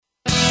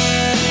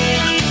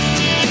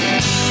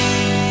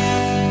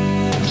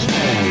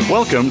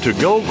Welcome to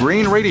Go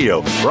Green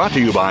Radio, brought to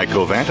you by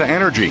Covanta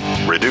Energy.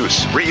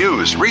 Reduce,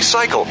 reuse,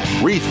 recycle.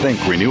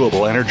 Rethink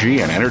renewable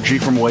energy and energy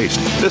from waste.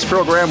 This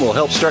program will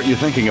help start you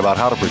thinking about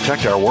how to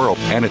protect our world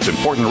and its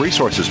important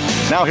resources.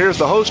 Now here's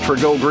the host for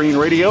Go Green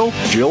Radio,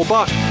 Jill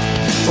Buck.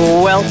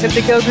 Welcome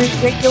to Go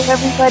Green Radio,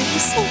 everybody.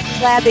 So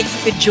glad that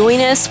you could join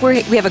us.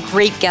 We have a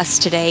great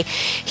guest today.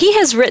 He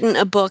has written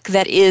a book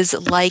that is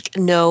like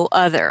no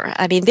other.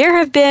 I mean, there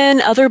have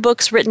been other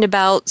books written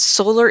about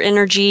solar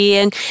energy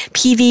and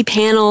PV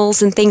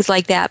panels and things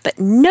like that, but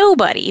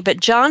nobody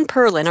but John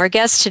Perlin, our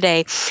guest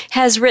today,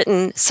 has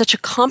written such a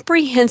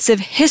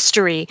comprehensive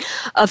history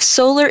of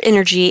solar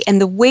energy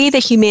and the way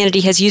that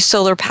humanity has used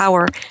solar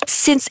power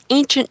since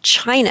ancient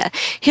China.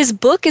 His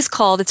book is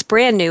called, it's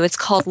brand new, it's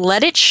called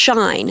Let It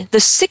Shine, the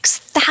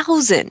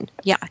 6,000,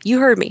 yeah, you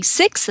heard me,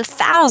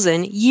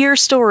 6,000 year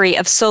story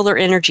of solar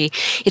energy.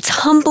 It's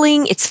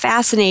humbling, it's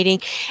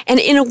fascinating, and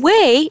in a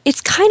way,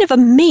 it's kind of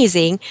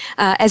amazing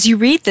as you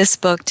read this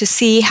book to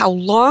see how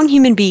long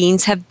human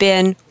beings have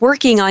been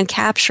working on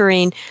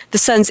capturing the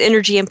sun's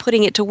energy and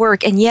putting it to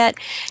work, and yet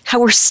how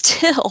we're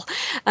still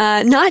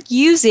not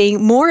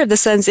using more of the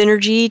sun's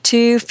energy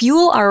to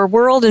fuel our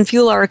world and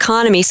fuel our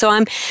economy. So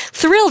I'm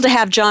thrilled to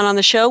have John on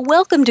the show.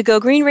 Welcome to Go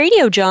Green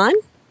Radio, John.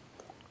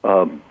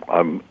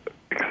 I'm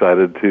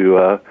excited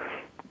to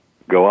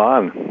go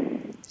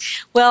on.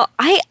 Well,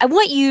 I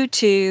want you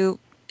to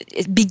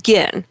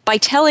begin by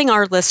telling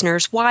our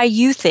listeners why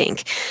you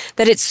think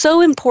that it's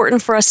so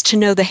important for us to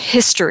know the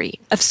history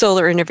of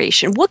solar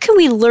innovation. What can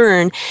we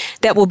learn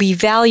that will be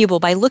valuable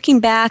by looking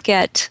back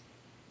at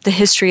the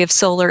history of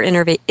solar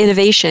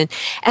innovation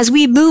as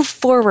we move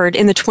forward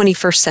in the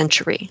 21st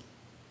century?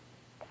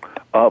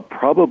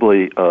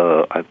 Probably,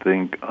 I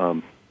think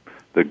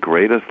the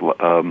greatest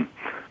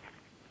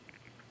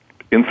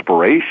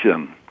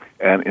inspiration,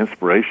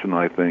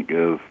 I think,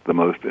 is the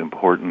most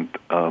important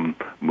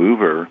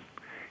mover,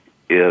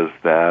 is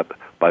that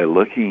by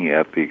looking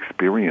at the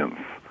experience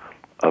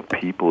of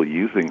people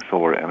using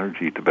solar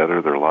energy to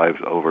better their lives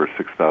over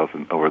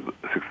 6,000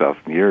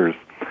 years,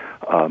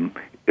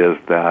 is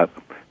that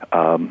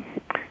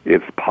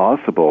it's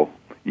possible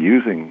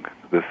using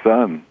the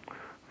sun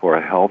for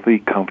a healthy,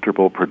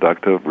 comfortable,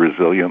 productive,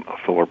 resilient,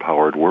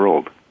 solar-powered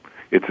world.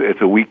 It's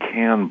a we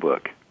can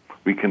book.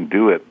 We can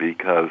do it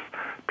because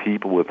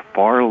people with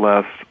far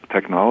less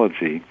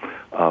technology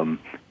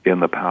in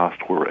the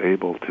past were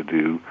able to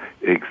do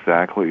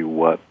exactly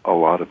what a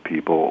lot of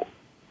people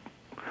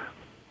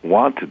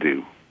want to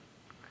do.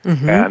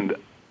 Mm-hmm. And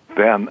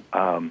then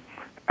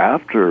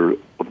after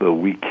the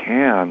we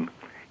can,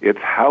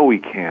 it's how we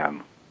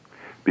can,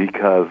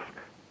 because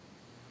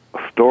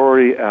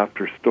story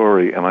after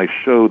story, and I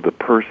showed the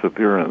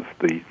perseverance,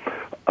 the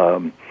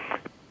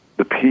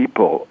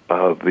people,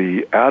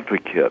 the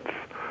advocates,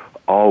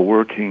 all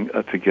working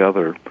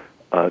together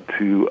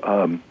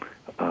to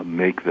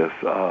make this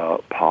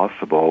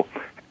possible,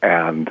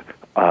 and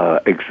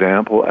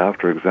example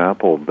after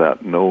example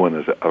that no one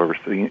has ever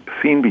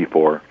seen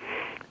before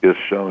is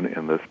shown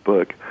in this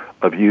book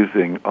of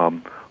using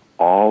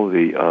all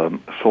the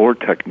solar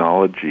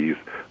technologies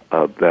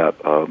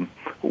that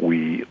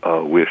we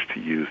wish to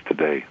use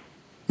today.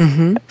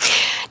 Mm-hmm.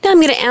 Now I'm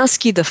going to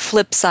ask you the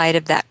flip side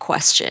of that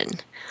question.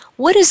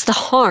 What is the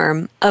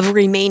harm of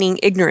remaining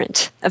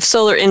ignorant of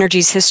solar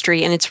energy's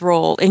history and its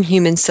role in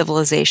human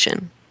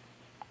civilization?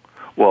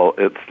 Well,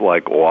 it's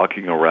like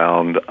walking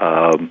around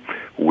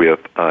with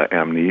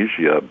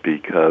amnesia,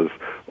 because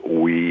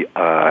we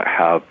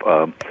have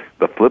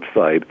the flip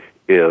side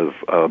is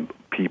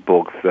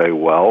people say,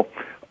 well,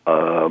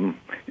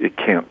 it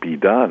can't be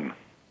done.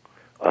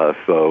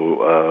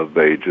 So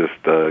they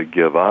just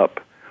give up.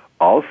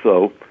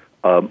 Also,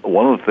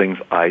 one of the things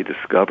I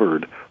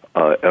discovered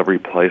every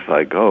place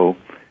I go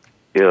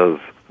is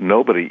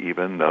nobody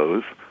even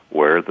knows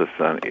where the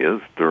sun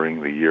is during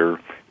the year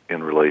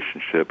in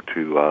relationship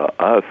to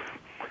us,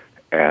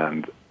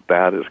 and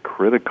that is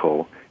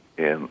critical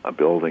in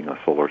building a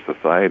solar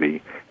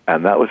society,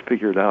 and that was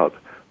figured out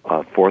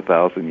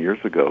 4,000 years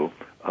ago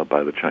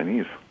by the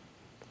Chinese.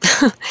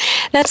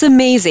 That's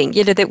amazing,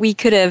 that we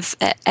could have,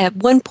 at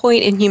one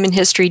point in human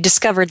history,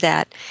 discovered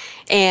that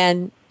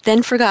and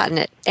then forgotten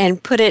it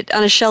and put it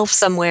on a shelf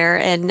somewhere,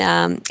 and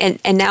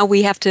now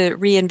we have to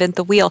reinvent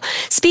the wheel.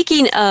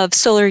 Speaking of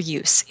solar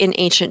use in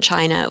ancient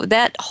China,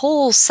 that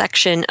whole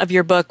section of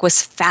your book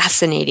was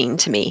fascinating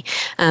to me.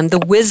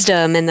 The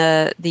wisdom and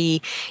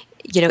the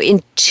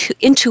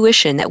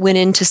intuition that went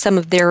into some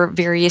of their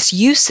various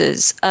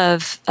uses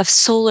of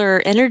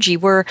solar energy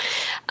were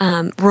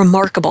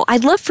remarkable.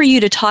 I'd love for you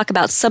to talk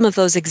about some of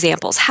those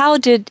examples. How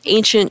did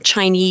ancient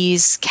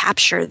Chinese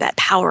capture that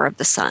power of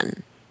the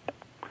sun?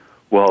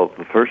 Well,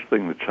 the first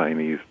thing the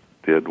Chinese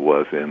did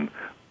was in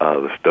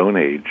the Stone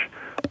Age,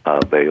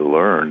 they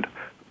learned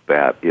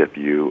that if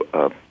you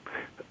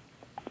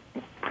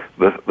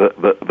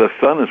the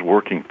sun is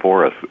working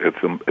for us.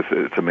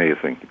 It's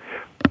amazing.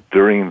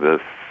 During the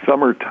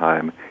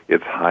summertime,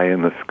 it's high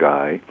in the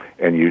sky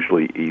and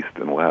usually east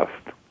and west.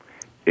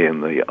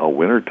 In the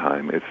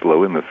wintertime, it's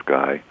low in the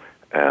sky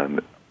and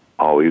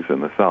always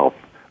in the south.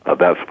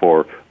 That's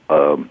for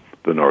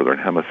the northern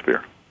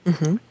hemisphere.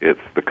 Mm-hmm.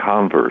 It's the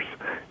converse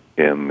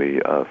in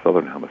the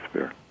southern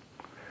hemisphere.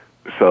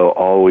 So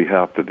all we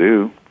have to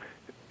do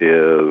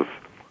is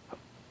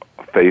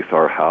face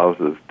our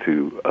houses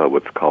to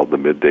what's called the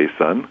midday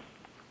sun,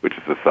 which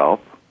is the south,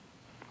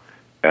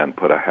 and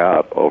put a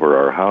hat over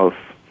our house,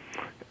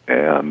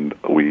 and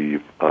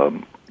we've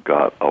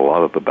got a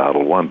lot of the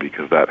battle won,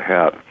 because that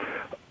hat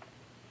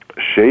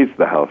shades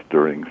the house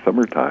during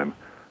summertime,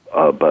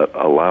 but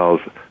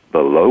allows the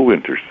low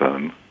winter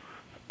sun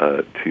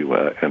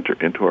to enter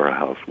into our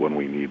house when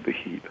we need the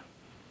heat.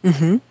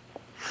 Mm-hmm.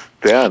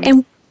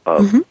 Then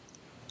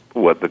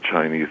what the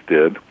Chinese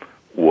did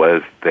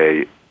was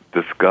they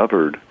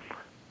discovered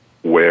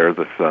where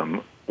the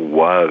sun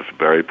was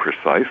very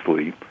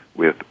precisely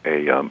with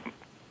a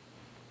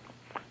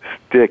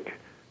stick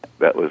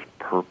that was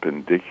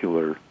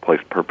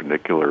placed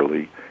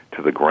perpendicularly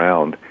to the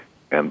ground,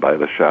 and by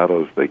the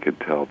shadows they could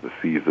tell the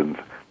seasons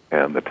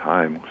and the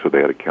time. So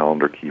they had a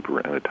calendar keeper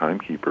and a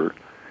timekeeper,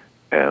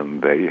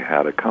 and they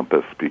had a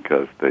compass,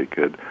 because they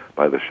could,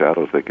 by the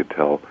shadows, they could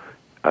tell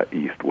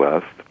east,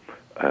 west,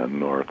 and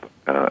north,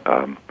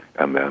 and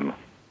then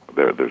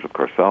there's of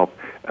course south,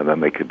 and then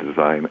they could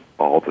design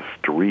all the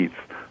streets.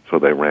 So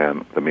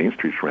the main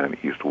streets ran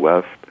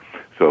east-west.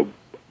 So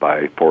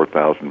by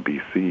 4000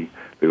 BC,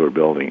 they were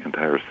building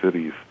entire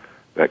cities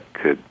that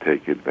could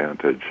take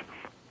advantage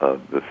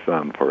of the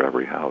sun for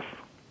every house.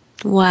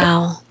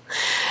 Wow.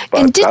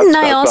 But and didn't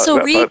I also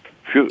read...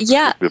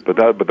 Yeah. But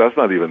that's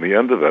not even the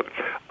end of it.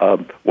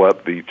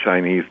 What the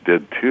Chinese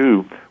did,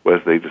 too,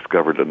 was they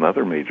discovered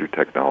another major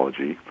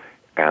technology,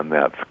 and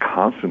that's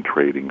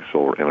concentrating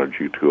solar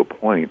energy to a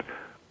point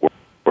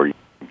where you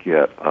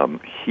get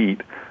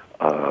heat,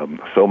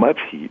 so much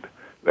heat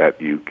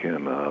that you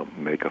can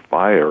make a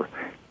fire.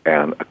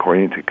 And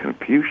according to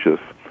Confucius,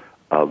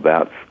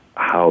 that's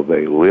how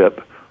they lit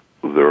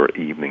their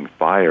evening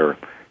fire.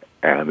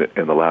 And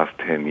in the last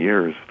 10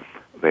 years,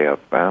 they have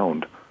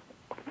found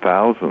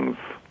thousands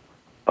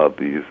of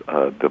these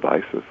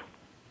devices.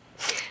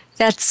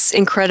 That's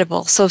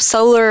incredible. So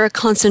solar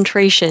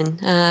concentration,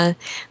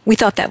 we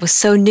thought that was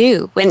so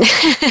new when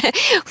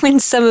when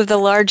some of the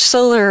large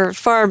solar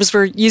farms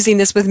were using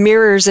this with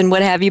mirrors and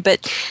what have you,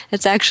 but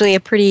it's actually a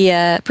pretty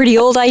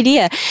old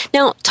idea.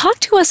 Now, talk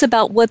to us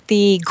about what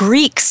the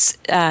Greeks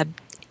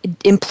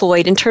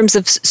employed in terms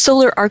of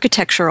solar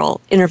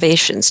architectural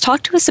innovations.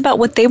 Talk to us about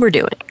what they were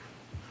doing.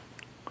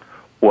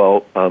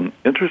 Well,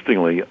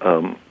 interestingly,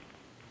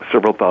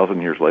 several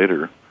thousand years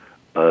later,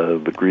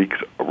 the Greeks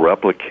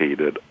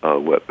replicated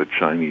what the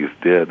Chinese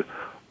did,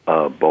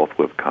 both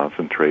with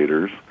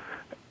concentrators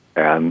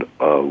and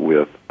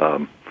with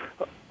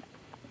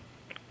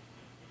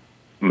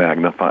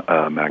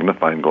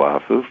magnifying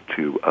glasses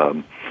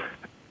to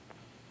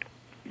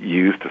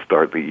use to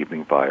start the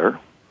evening fire.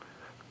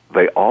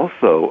 They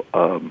also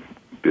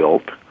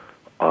built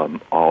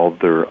all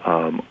their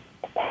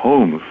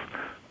homes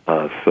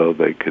so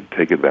they could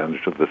take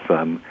advantage of the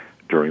sun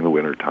during the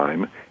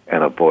wintertime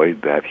and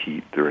avoid that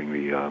heat during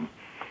the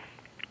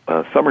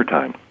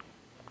summertime.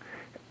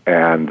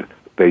 And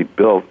they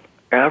built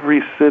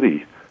every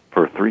city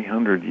for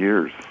 300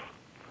 years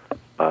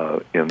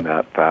in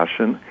that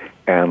fashion,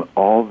 and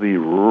all the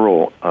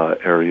rural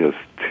areas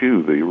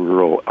too, the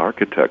rural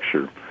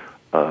architecture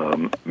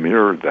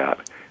mirrored that.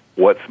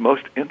 What's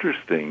most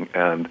interesting,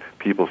 and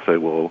people say,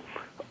 well,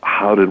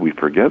 how did we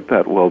forget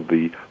that? Well,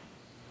 the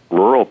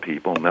rural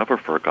people never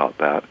forgot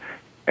that,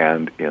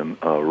 and in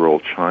rural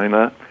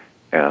China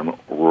and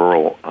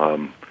rural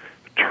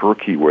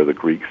Turkey, where the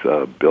Greeks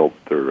built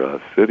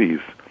their cities,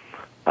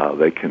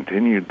 they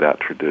continued that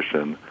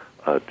tradition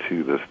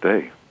to this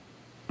day.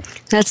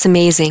 That's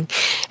amazing.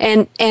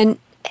 And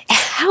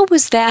how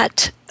was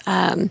that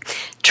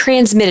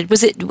transmitted?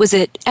 Was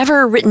it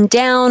ever written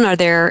down? Are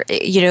there,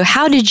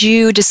 how did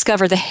you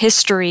discover the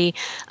history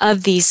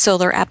of these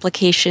solar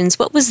applications?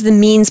 What was the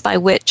means by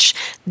which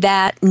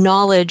that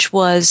knowledge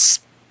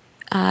was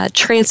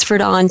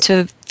transferred on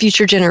to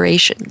future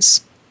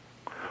generations?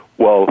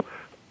 Well,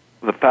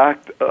 the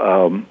fact,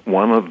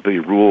 one of the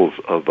rules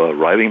of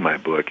writing my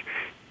book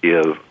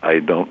is I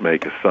don't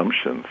make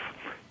assumptions.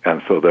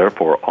 And so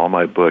therefore, all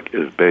my book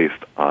is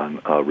based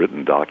on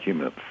written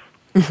documents.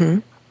 Mm-hmm.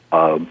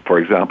 For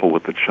example,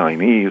 with the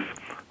Chinese,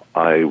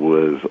 I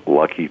was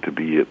lucky to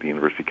be at the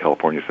University of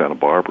California, Santa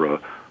Barbara,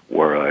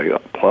 where a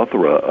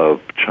plethora of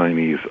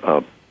Chinese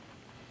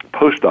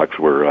postdocs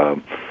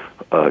were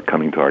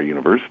coming to our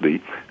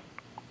university.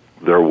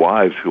 Their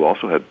wives, who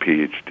also had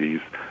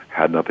PhDs,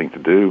 had nothing to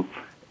do.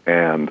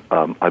 And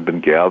I've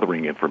been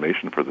gathering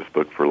information for this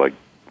book for like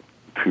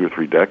 2 or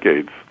 3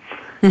 decades.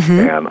 Mm-hmm.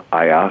 And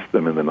I asked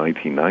them in the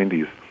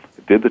 1990s,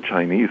 did the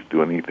Chinese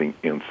do anything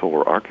in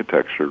solar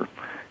architecture?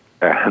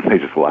 And they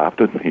just laughed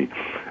at me.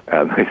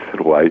 And they said,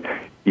 why,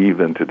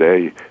 even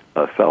today,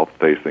 a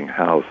south-facing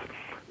house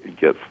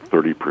gets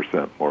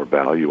 30% more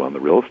value on the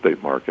real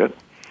estate market.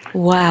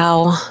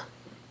 Wow.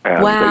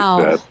 And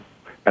wow.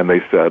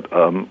 They said,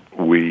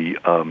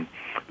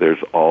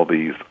 there's all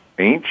these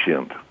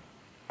ancient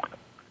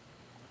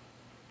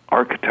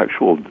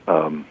architectural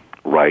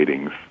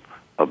writings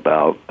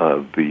about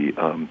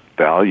the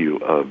value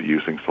of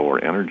using solar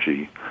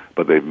energy,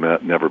 but they've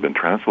never been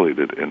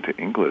translated into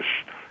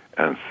English.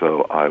 And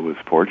so I was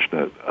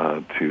fortunate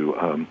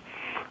to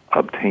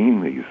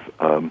obtain these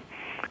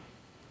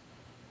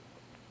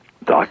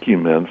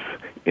documents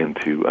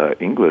into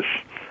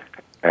English.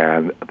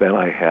 And then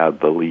I had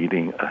the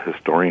leading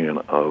historian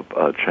of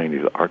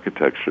Chinese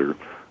architecture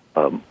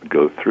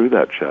go through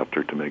that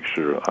chapter to make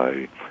sure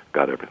I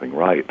got everything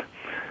right.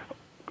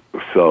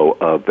 So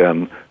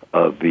then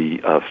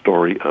the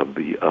story of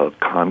the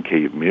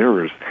concave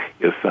mirrors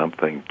is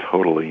something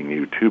totally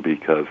new, too,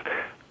 because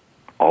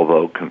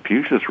although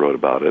Confucius wrote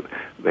about it,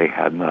 they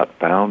had not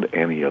found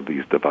any of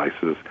these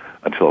devices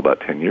until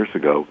about 10 years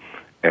ago,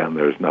 and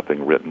there's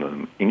nothing written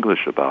in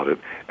English about it.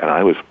 And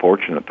I was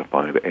fortunate to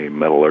find a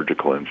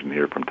metallurgical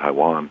engineer from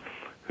Taiwan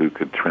who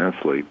could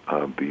translate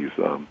these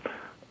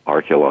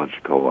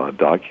archaeological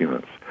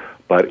documents.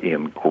 But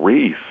in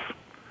Greece,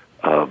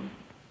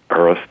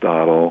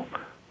 Aristotle,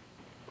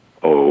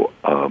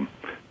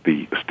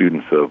 the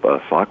students of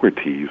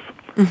Socrates,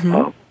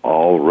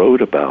 all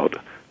wrote about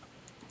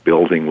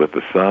building with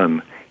the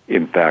sun.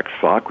 In fact,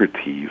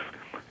 Socrates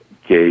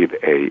gave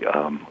a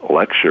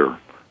lecture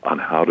on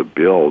how to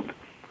build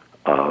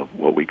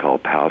what we call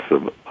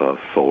passive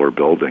solar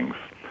buildings,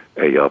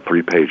 a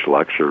 3-page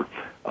lecture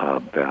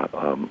that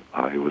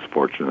I was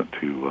fortunate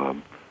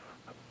to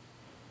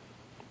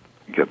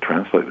get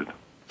translated.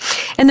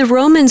 And the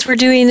Romans were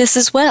doing this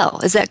as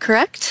well, is that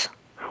correct?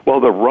 Well,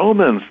 the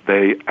Romans,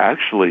 they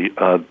actually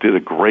did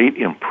a great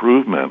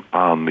improvement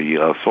on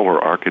the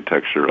solar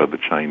architecture of the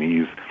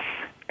Chinese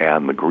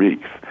and the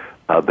Greeks.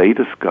 They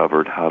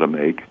discovered how to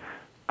make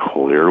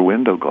clear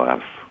window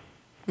glass.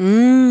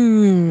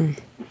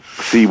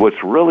 See,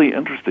 what's really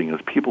interesting is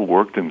people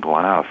worked in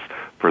glass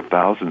for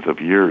thousands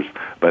of years,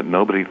 but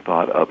nobody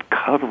thought of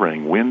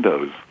covering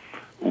windows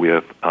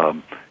with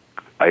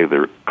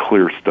either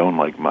clear stone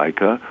like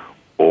mica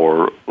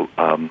or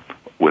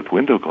with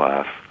window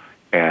glass.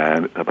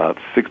 And about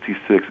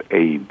 66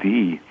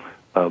 A.D.,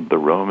 the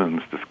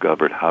Romans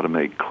discovered how to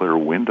make clear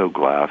window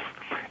glass,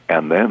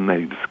 and then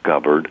they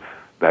discovered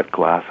that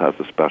glass has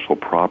a special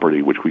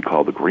property, which we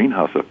call the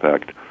greenhouse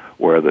effect,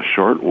 where the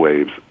short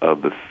waves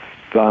of the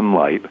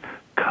sunlight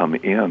come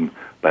in,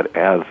 but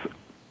as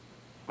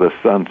the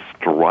sun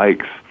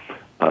strikes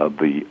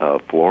the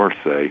floor,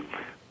 say,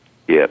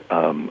 it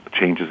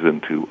changes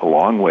into a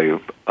long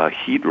wave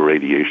heat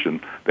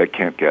radiation that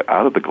can't get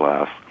out of the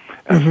glass,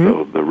 and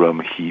so the room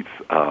heats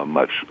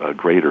much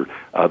greater.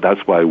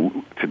 That's why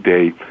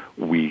today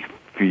we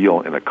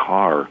feel in a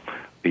car,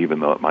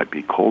 even though it might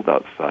be cold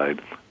outside,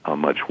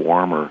 much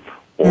warmer.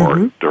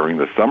 Or during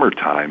the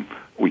summertime,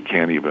 we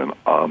can't even,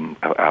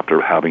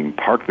 after having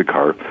parked the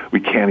car,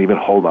 we can't even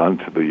hold on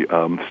to the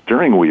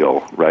steering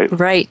wheel, right?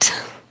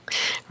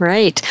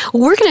 Right.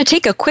 Well, we're going to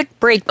take a quick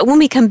break, but when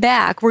we come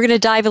back, we're going to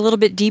dive a little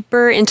bit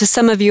deeper into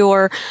some of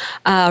your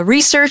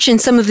research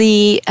and some of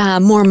the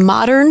more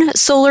modern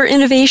solar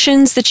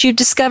innovations that you've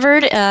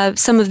discovered,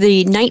 some of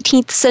the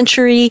 19th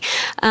century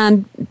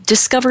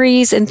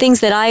discoveries and things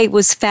that I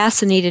was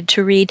fascinated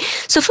to read.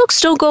 So folks,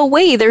 don't go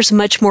away. There's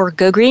much more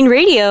Go Green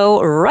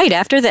Radio right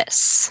after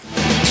this.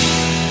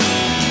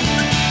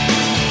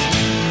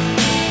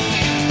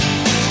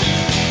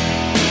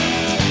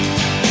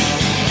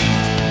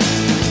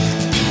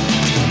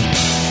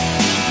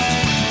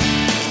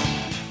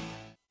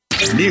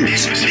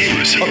 News,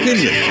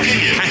 opinion,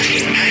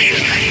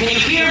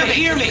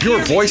 your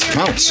voice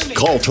counts.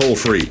 Call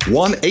toll-free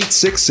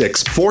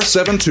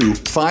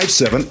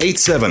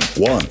 1-866-472-5787.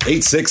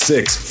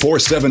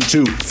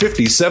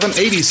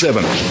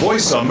 1-866-472-5787.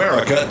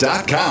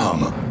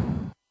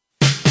 VoiceAmerica.com.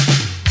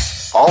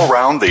 All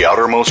around the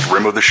outermost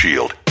rim of the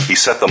shield, he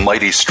set the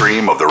mighty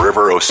stream of the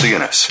river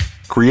Oceanus,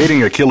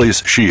 creating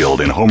Achilles'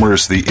 shield in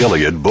Homer's The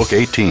Iliad, Book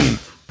 18.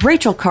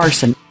 Rachel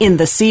Carson in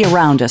The Sea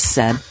Around Us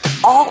said,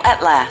 "All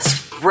at last,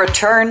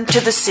 return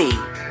to the sea,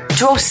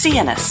 to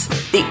Oceanus,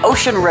 the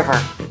ocean river,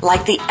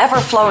 like the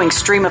ever-flowing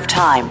stream of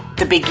time,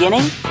 the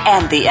beginning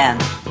and the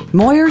end."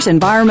 Moyer's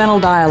Environmental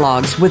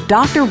Dialogues with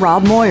Dr.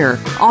 Rob Moyer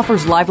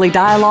offers lively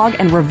dialogue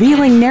and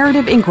revealing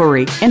narrative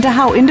inquiry into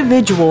how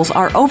individuals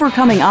are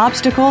overcoming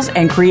obstacles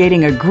and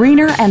creating a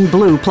greener and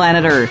blue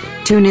planet Earth.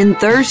 Tune in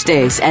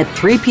Thursdays at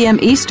 3 p.m.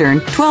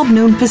 Eastern, 12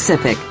 noon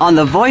Pacific on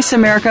the Voice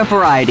America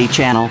Variety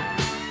Channel.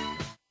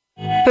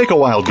 Take a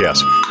wild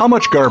guess. How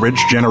much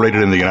garbage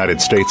generated in the United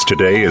States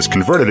today is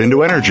converted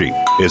into energy?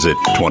 Is it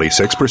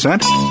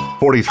 26%,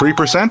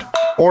 43%,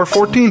 or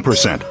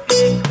 14%?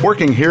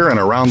 Working here and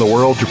around the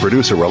world to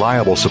produce a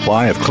reliable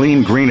supply of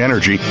clean, green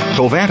energy,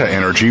 Covanta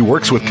Energy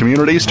works with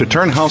communities to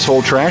turn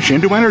household trash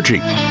into energy.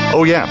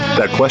 Oh yeah,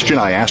 that question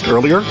I asked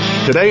earlier?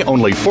 Today,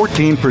 only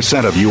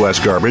 14% of U.S.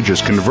 garbage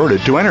is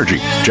converted to energy.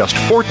 Just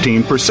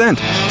 14%.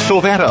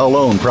 Covanta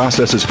alone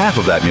processes half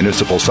of that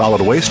municipal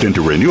solid waste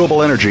into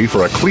renewable energy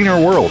for a cleaner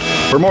world.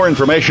 For more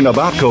information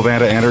about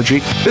Covanta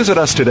Energy, visit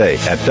us today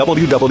at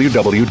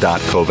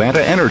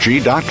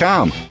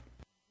www.covantaenergy.com.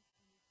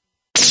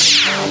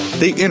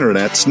 the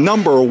Internet's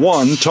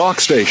 #1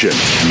 talk station.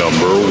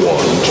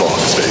 #1 talk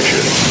station.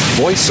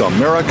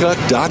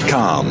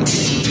 VoiceAmerica.com.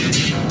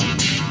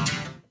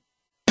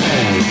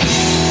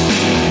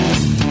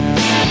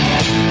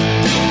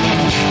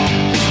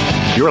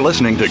 You're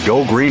listening to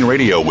Go Green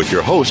Radio with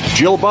your host,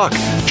 Jill Buck.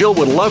 Jill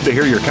would love to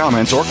hear your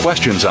comments or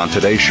questions on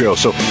today's show,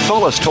 so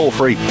call us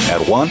toll-free at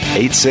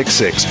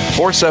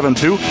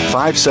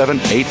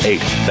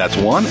 1-866-472-5788. That's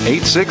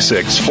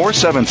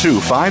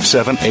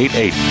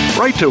 1-866-472-5788.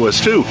 Write to us,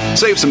 too.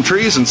 Save some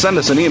trees and send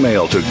us an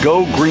email to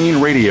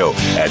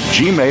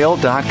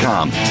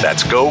gogreenradio@gmail.com.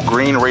 That's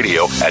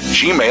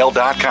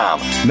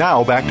gogreenradio@gmail.com.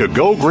 Now back to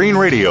Go Green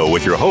Radio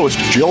with your host,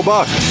 Jill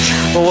Buck.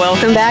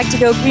 Welcome back to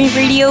Go Green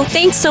Radio.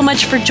 Thanks so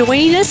much for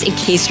joining us. In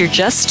case you're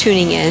just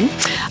tuning in,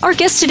 our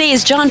guest today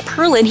is John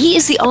Perlin. He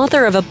is the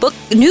author of a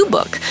new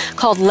book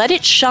called Let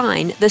It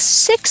Shine, the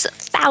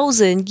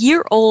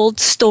 6,000-year-old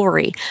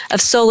story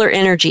of solar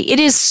energy. It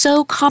is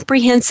so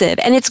comprehensive,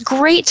 and it's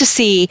great to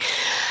see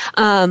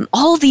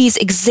all these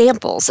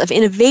examples of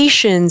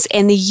innovations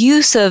and the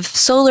use of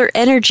solar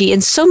energy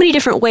in so many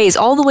different ways,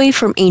 all the way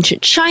from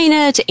ancient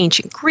China to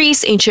ancient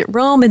Greece, ancient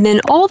Rome, and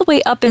then all the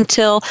way up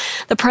until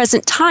the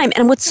present time.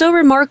 And what's so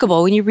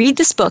remarkable when you read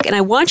this book, and I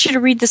want you to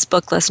read this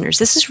book, listeners,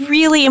 this is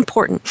really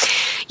important.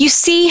 You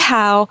see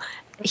how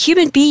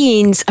human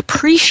beings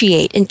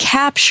appreciate and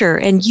capture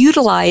and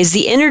utilize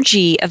the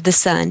energy of the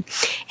sun.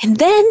 And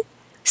then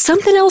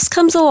something else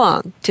comes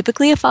along,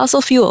 typically a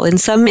fossil fuel. In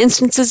some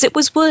instances, it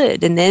was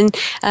wood. And then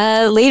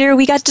later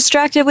we got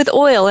distracted with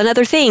oil and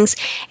other things.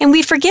 And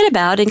we forget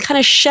about and kind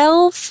of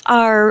shelve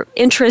our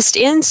interest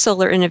in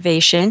solar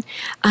innovation,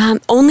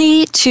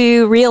 only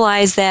to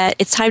realize that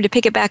it's time to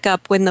pick it back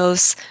up when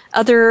those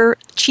other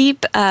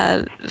cheap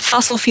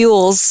fossil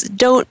fuels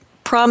don't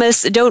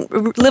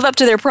live up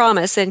to their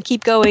promise and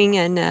keep going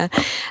in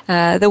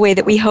the way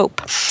that we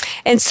hope.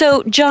 And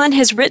so John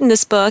has written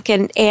this book,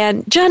 and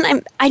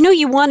John, I know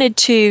you wanted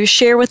to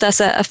share with us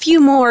a few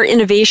more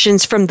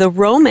innovations from the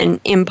Roman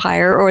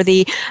Empire, or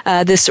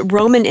this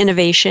Roman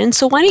innovation.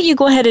 So why don't you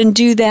go ahead and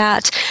do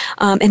that,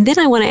 and then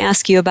I want to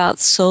ask you about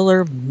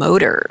solar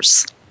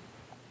motors.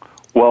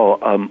 Well,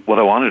 what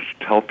I wanted to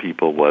tell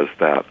people was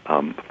that,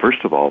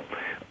 first of all,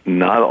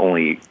 not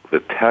only the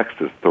text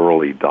is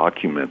thoroughly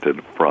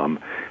documented from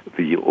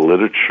the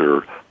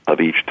literature of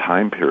each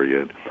time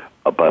period,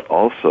 but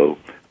also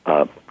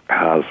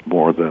has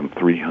more than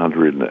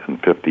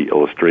 350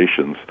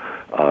 illustrations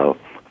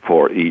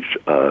for each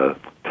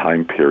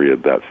time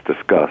period that's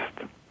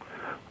discussed.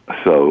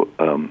 So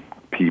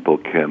people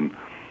can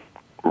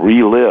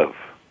relive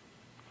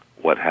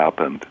what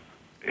happened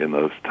in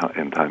those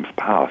in times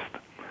past.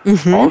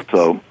 Mm-hmm.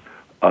 Also,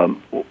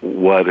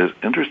 what is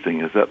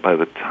interesting is that by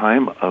the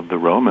time of the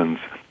Romans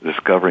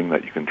discovering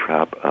that you can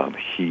trap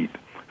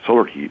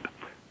solar heat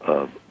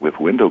with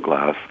window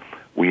glass,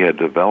 we had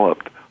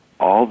developed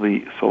all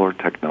the solar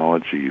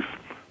technologies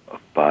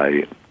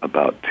by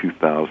about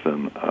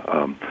 2,000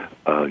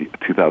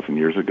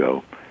 years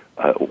ago.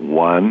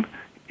 One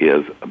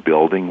is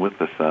building with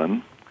the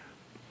sun.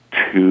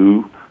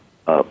 Two,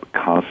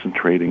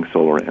 concentrating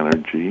solar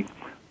energy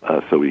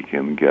so we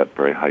can get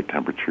very high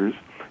temperatures.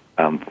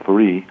 And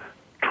three,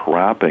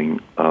 trapping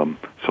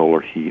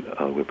solar heat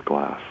with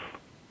glass.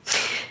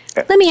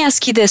 Let me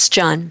ask you this,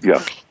 John.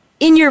 Yeah.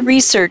 In your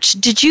research,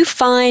 did you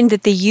find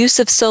that the use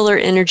of solar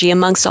energy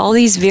amongst all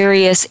these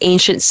various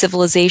ancient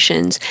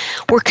civilizations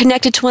were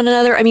connected to one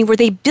another? I mean, were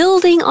they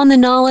building on the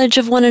knowledge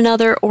of one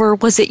another, or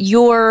was it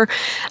your...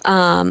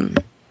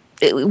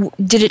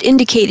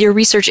 did your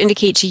research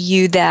indicate to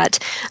you that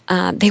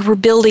they were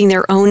building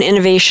their own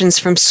innovations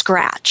from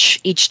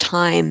scratch each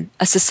time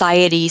a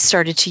society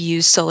started to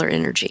use solar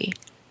energy?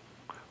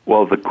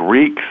 Well, the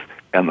Greeks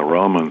and the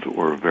Romans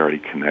were very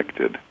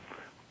connected.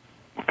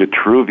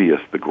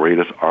 Vitruvius, the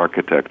greatest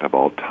architect of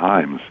all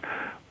times,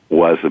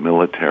 was a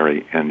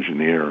military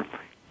engineer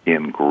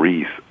in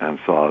Greece and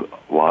saw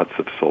lots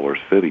of solar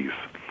cities.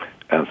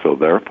 And so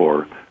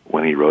therefore,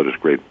 when he wrote his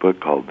great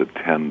book called The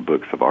 10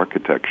 Books of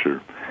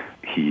Architecture,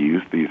 he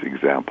used these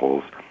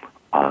examples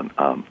on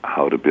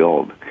how to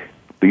build.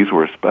 These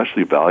were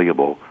especially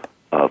valuable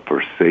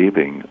for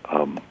saving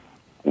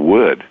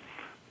wood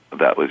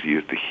that was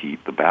used to heat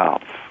the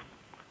baths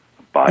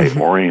by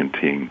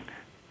orienting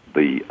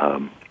the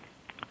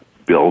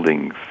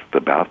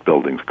bath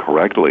buildings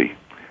correctly.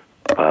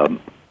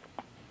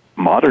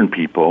 Modern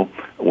people,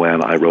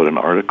 when I wrote an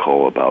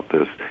article about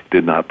this,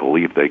 did not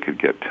believe they could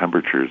get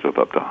temperatures of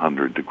up to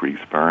 100 degrees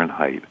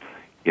Fahrenheit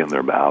in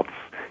their baths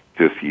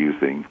just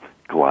using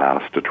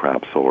glass to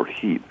trap solar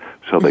heat.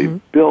 So they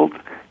built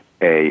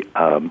a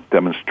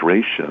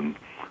demonstration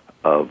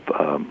of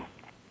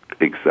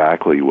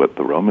exactly what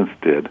the Romans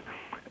did,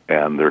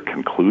 and their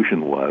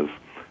conclusion was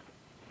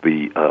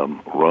the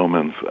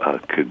Romans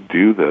could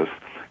do this,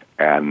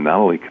 and not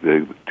only could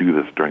they do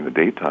this during the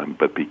daytime,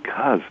 but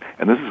because,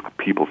 and this is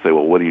people say,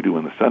 well, what do you do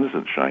when the sun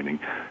isn't shining?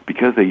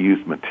 Because they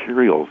used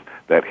materials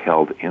that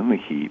held in the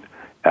heat,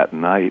 at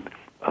night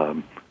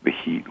the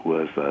heat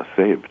was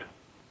saved.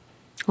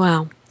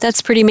 Wow,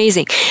 that's pretty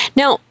amazing.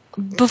 Now,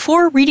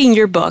 before reading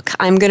your book,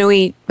 I'm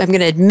going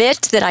to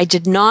admit that I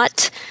did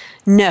not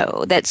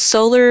know that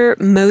solar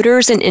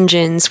motors and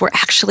engines were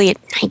actually a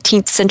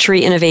 19th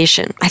century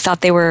innovation. I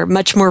thought they were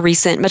much more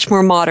recent, much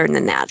more modern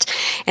than that.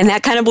 And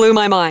that kind of blew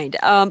my mind.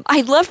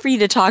 I'd love for you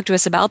to talk to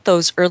us about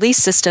those early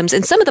systems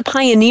and some of the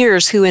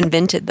pioneers who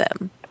invented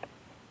them.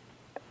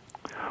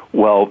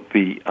 Well,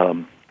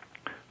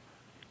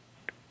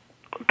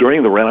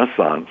 during the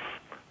Renaissance,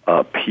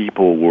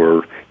 people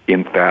were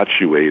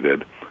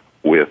infatuated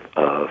with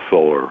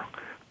solar,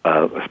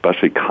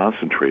 especially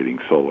concentrating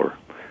solar.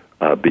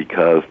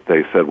 Because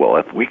they said, well,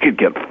 if we could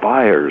get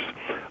fires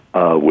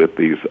with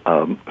these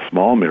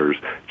small mirrors,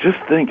 just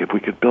think if we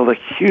could build a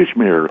huge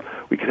mirror,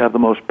 we could have the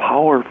most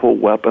powerful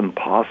weapon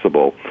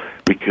possible.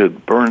 We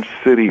could burn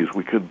cities,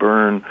 we could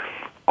burn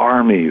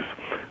armies.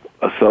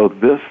 So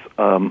this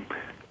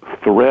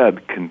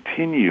thread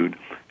continued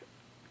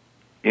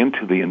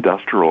into the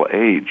industrial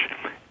age,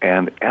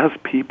 and as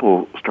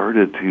people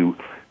started to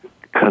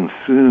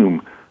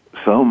consume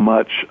so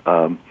much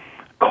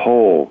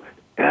coal,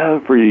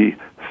 every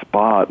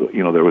spot,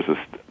 there was a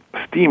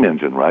steam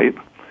engine, right?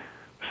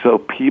 So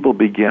people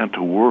began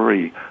to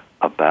worry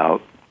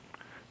about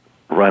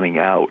running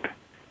out.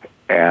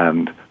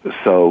 And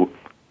so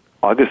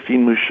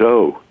Augustin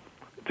Mouchot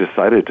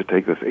decided to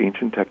take this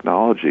ancient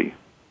technology,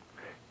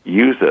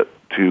 use it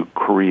to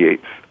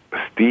create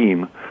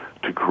steam,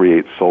 to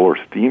create solar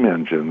steam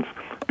engines,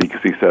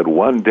 because he said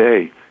one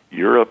day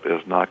Europe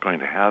is not going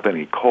to have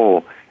any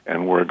coal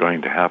and we're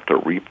going to have to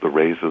reap the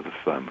rays of the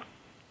sun.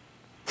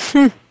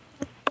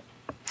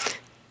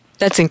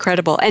 That's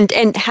incredible.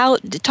 And how,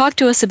 talk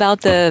to us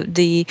about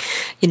the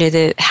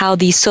how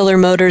these solar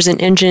motors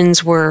and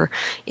engines were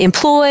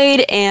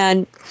employed,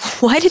 and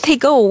why did they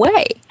go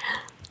away?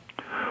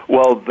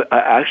 Well,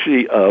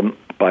 actually,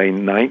 by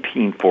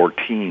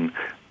 1914,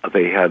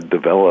 they had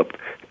developed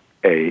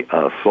a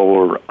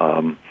solar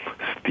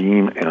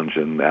steam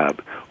engine that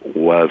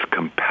was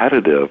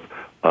competitive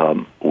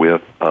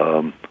with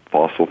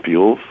fossil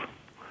fuels.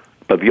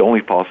 But the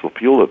only fossil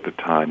fuel at the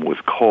time was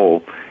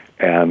coal,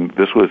 and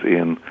this was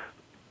in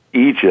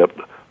Egypt,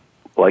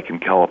 like in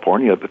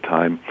California at the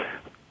time.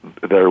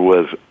 There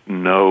was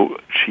no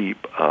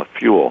cheap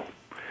fuel.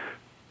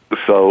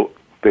 So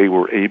they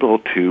were able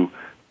to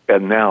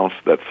announce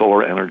that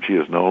solar energy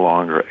is no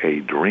longer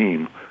a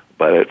dream,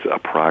 but it's a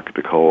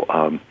practical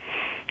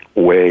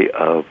way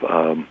of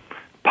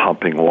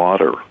pumping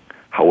water.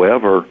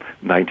 However,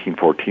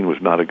 1914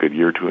 was not a good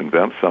year to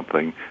invent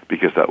something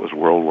because that was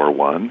World War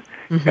I,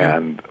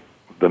 and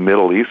the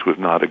Middle East was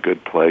not a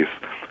good place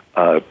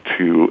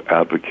to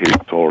advocate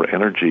solar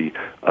energy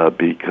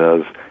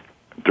because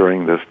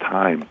during this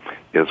time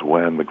is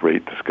when the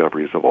great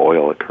discoveries of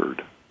oil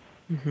occurred.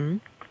 Mm-hmm.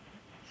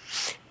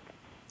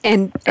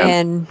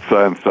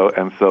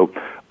 So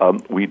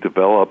we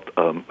developed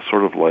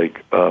sort of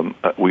like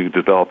we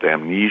developed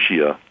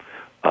amnesia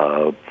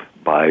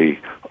by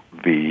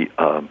the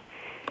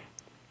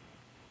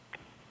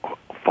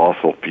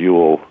fossil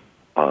fuel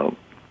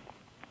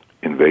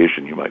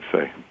invasion, you might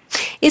say.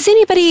 Is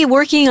anybody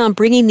working on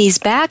bringing these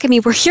back? I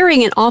mean, we're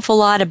hearing an awful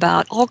lot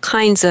about all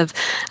kinds of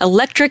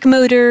electric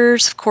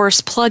motors, of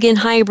course, plug-in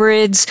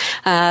hybrids,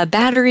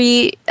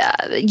 battery,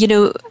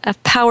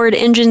 powered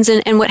engines,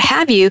 and what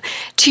have you.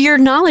 To your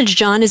knowledge,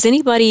 John, is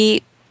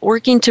anybody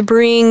working to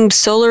bring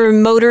solar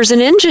motors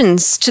and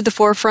engines to the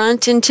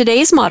forefront in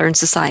today's modern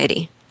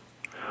society?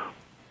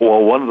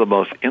 Well, one of the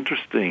most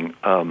interesting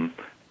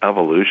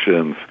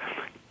evolutions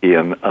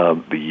in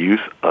the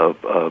use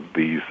of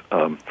these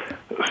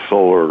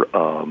solar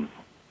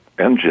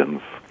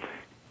engines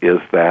is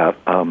that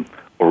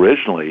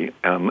originally,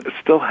 and it's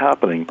still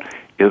happening,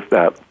 is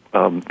that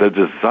the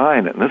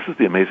design, and this is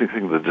the amazing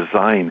thing, the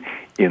design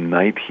in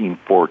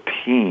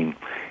 1914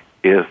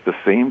 is the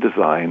same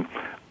design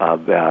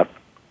that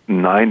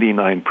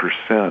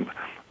 99%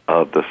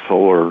 of the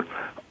solar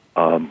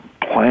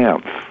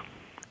plants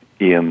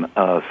in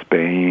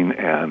Spain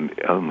and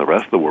in the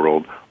rest of the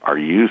world are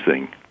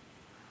using.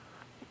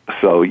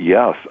 So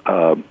yes,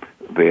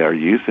 they are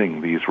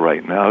using these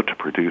right now to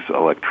produce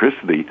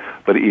electricity,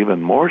 but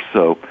even more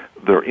so,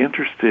 they're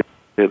interested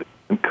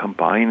in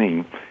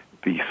combining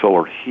the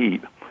solar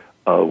heat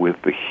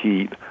with the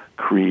heat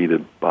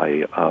created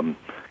by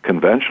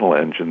conventional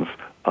engines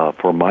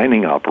for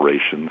mining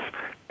operations,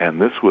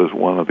 and this was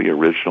one of the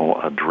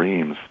original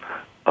dreams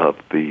of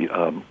the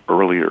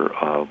earlier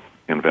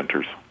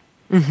inventors.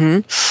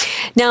 Mm-hmm.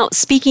 Now,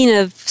 speaking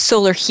of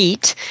solar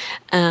heat,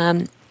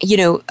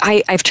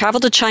 I've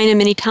traveled to China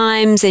many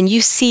times, and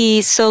you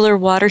see solar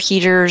water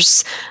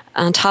heaters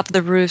on top of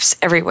the roofs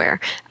everywhere.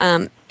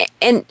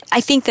 And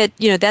I think that,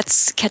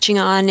 that's catching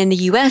on in the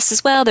U.S.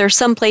 as well. There are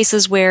some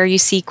places where you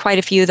see quite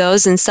a few of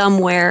those, and some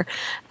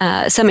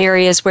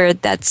areas where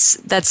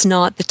that's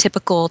not the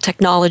typical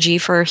technology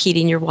for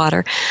heating your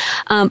water.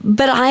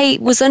 But I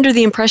was under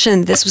the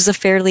impression this was a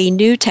fairly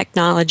new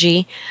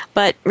technology,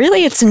 but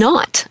really it's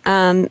not.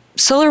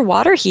 Solar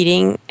water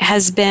heating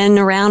has been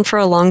around for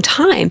a long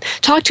time.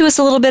 Talk to us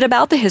a little bit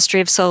about the history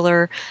of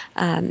solar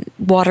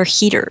water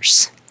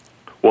heaters.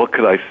 what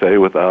could I say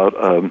without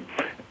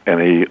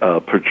any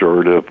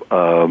pejorative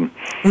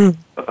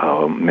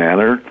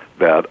manner?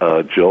 That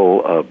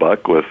Jill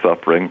Buck was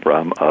suffering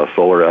from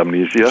solar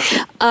amnesia?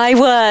 I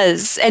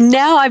was, and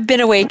now I've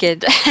been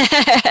awakened.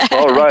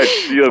 All right,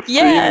 she has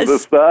seen the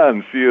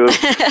sun. She has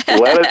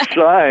let it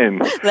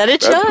shine. Let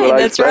it shine,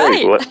 that's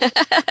right.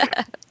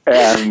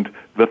 And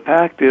the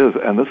fact is,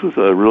 and this is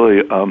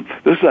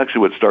this is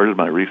actually what started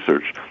my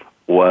research,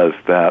 was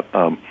that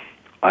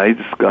I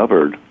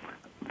discovered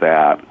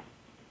that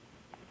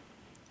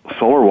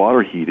solar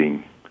water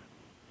heating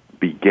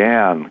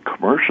began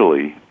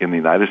commercially in the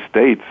United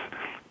States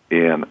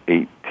in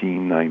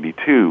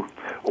 1892.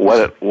 What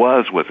it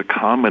was a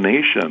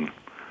combination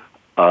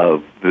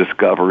of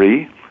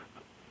discovery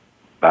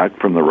back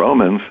from the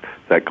Romans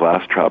that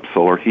glass traps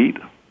solar heat,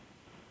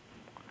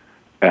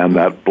 and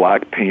that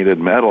black painted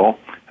metal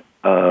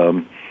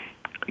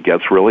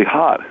gets really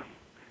hot.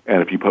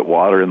 And if you put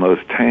water in those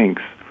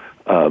tanks,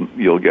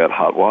 you'll get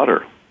hot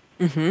water.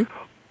 Mm-hmm.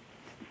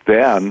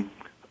 Then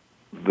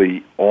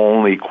the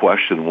only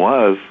question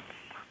was,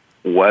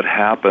 what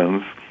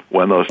happens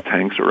when those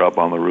tanks are up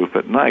on the roof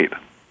at night?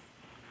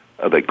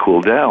 They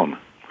cool down.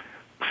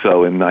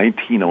 So in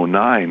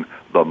 1909,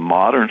 the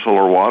modern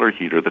solar water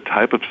heater, the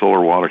type of solar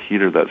water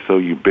heater that's so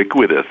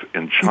ubiquitous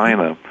in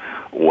China,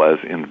 was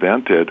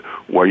invented,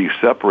 where you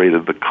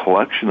separated the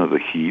collection of the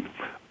heat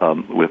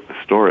with the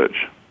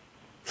storage.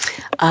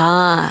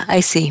 Ah, I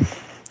see.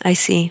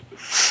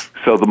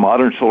 So the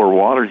modern solar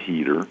water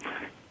heater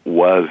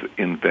was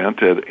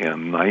invented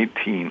in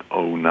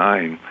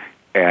 1909,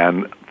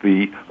 and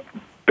the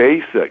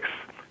basics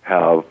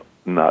have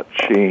not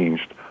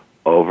changed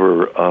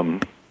over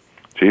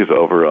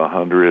over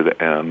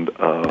 100 and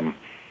about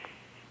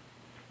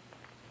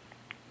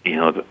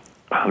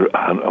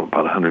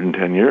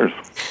 110 years.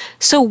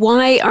 So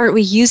why aren't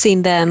we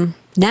using them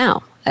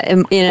now?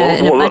 In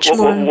a much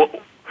more.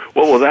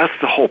 Well, that's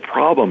the whole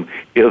problem.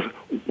 Is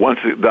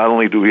not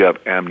only do we have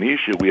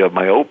amnesia, we have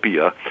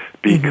myopia,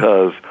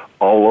 because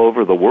all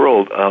over the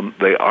world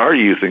they are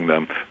using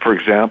them. For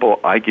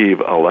example, I gave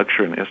a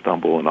lecture in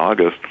Istanbul in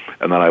August,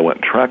 and then I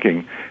went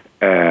trekking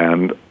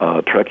in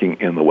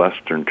the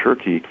western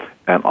Turkey,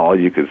 and all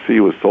you could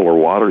see was solar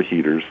water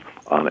heaters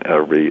on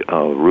every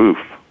roof.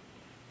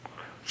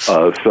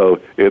 So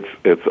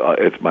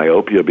it's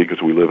myopia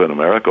because we live in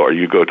America, or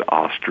you go to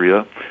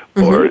Austria,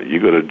 or you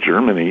go to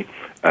Germany,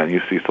 and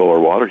you see solar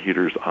water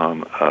heaters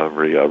on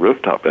every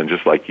rooftop. And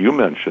just like you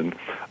mentioned,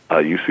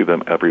 you see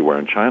them everywhere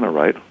in China,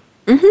 right?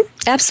 Mm-hmm.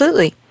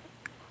 Absolutely.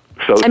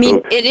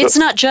 It's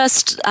not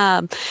just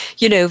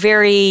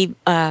very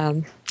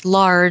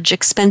large,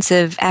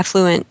 expensive,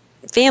 affluent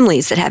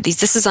families that have these.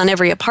 This is on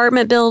every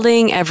apartment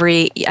building,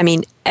 every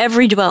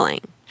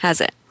dwelling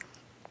has it.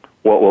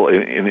 Well,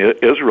 in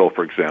Israel,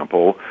 for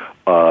example,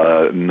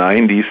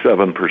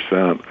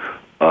 97%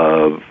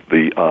 of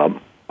the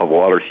of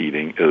water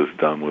heating is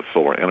done with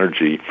solar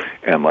energy,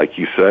 and like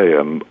you say,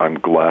 and I'm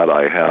glad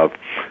I have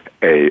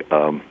a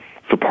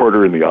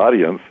supporter in the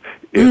audience.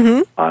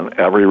 It's on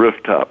every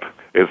rooftop.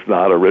 It's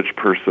not a rich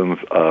person's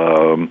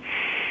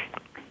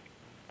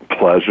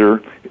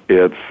pleasure.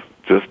 It's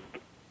just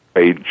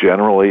a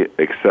generally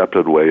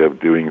accepted way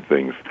of doing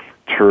things.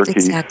 Turkey,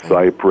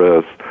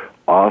 Cyprus,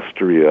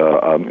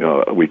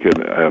 Austria, we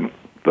can,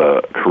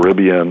 the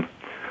Caribbean.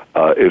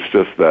 It's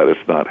just that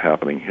it's not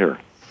happening here.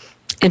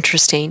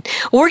 Interesting.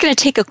 Well, we're going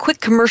to take a quick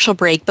commercial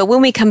break, but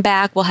when we come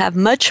back, we'll have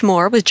much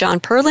more with John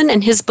Perlin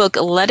and his book,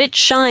 Let It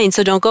Shine.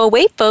 So don't go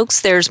away,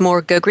 folks. There's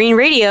more Go Green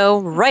Radio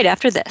right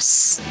after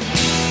this.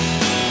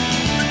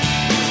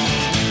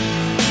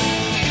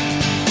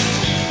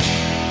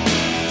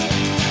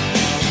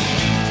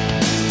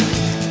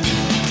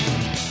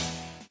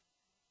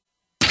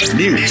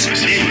 News,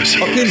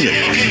 opinion,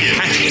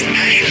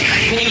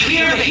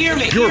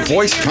 your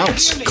voice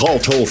counts. Call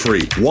toll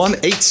free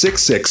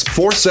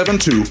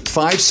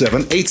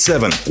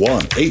 1-866-472-5787.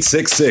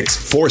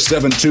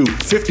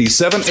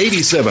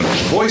 1-866-472-5787.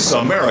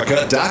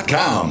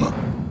 VoiceAmerica.com.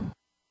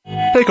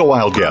 Take a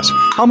wild guess.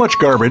 How much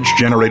garbage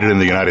generated in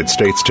the United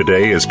States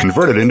today is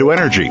converted into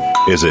energy?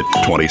 Is it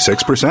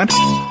 26%,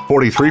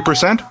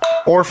 43%,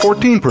 or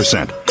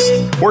 14%?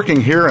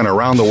 Working here and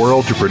around the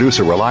world to produce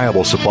a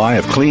reliable supply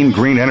of clean,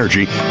 green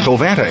energy,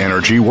 Covanta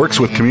Energy works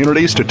with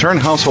communities to turn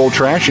household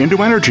trash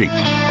into energy.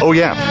 Oh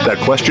yeah, that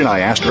question I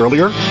asked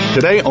earlier?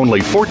 Today,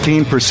 only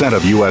 14%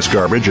 of U.S.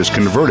 garbage is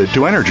converted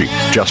to energy.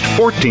 Just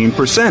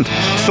 14%.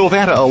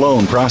 Covanta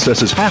alone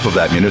processes half of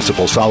that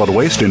municipal solid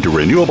waste into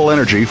renewable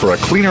energy for a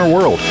cleaner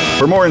world.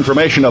 For more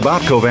information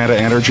about Covanta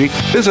Energy,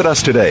 visit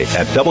us today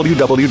at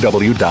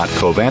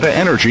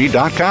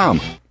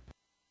www.covantaenergy.com.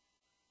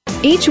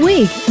 Each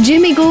week,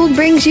 Jimmy Gould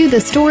brings you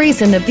the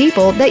stories and the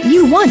people that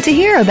you want to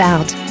hear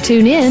about.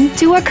 Tune in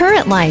to Our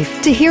Current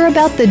Life to hear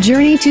about the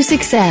journey to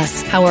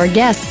success, how our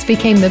guests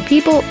became the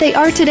people they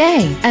are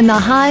today, and the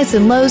highs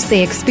and lows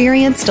they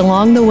experienced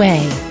along the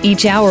way.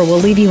 Each hour will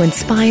leave you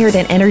inspired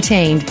and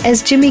entertained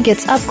as Jimmy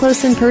gets up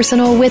close and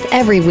personal with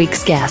every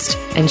week's guest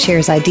and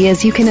shares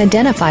ideas you can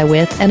identify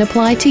with and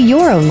apply to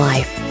your own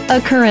life. A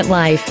Current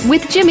Life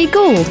with Jimmy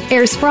Gould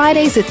airs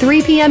Fridays at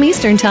 3 p.m.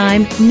 Eastern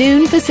Time,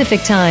 noon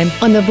Pacific Time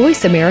on the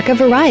Voice America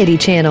Variety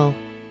Channel.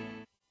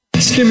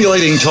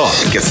 Stimulating talk.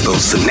 It gets those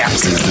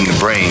synapses in the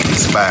brain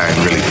firing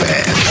really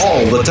fast.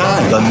 All the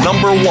time. The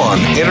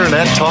 #1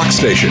 Internet talk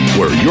station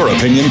where your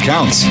opinion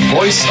counts.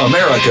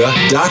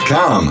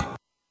 VoiceAmerica.com.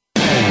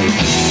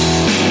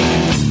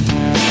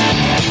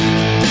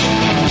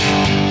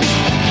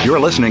 You're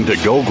listening to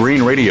Go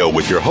Green Radio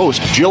with your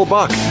host, Jill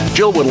Buck.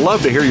 Jill would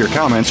love to hear your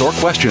comments or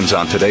questions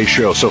on today's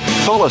show, so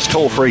call us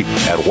toll-free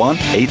at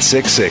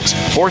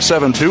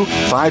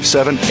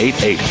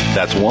 1-866-472-5788.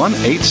 That's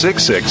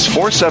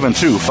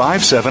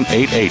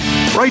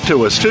 1-866-472-5788. Write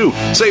to us, too.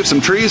 Save some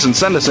trees and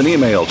send us an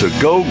email to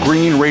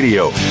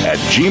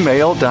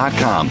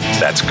gogreenradio@gmail.com.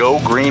 That's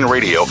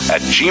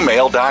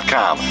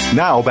gogreenradio@gmail.com.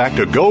 Now back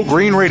to Go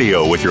Green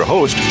Radio with your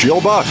host,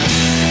 Jill Buck.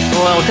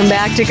 Welcome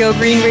back to Go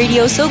Green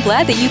Radio. So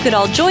glad that you could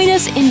all join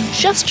us. And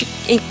just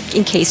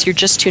in case you're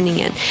just tuning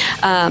in,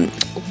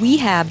 we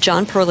have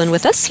John Perlin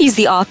with us. He's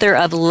the author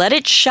of Let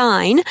It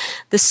Shine,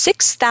 the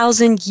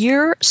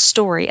 6,000-year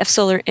story of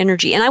solar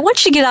energy. And I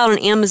want you to get out on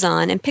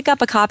Amazon and pick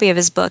up a copy of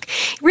his book.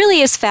 It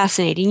really is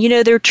fascinating. You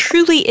know, there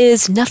truly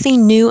is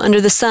nothing new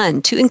under the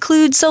sun, to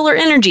include solar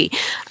energy.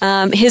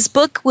 His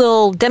book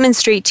will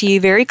demonstrate to you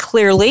very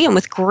clearly and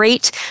with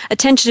great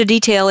attention to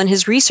detail in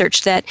his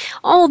research that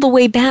all the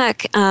way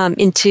back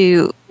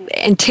into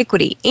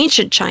antiquity,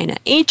 ancient China,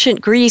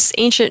 ancient Greece,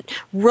 ancient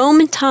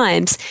Roman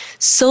times,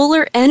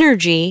 solar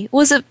energy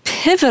was a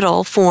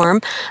pivotal form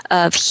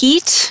of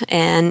heat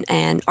and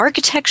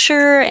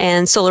architecture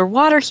and solar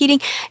water heating.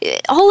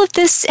 All of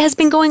this has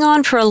been going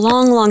on for a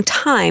long, long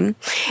time.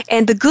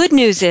 And the good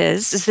news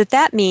is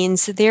that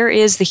means there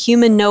is the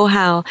human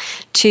know-how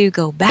to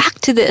go back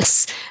to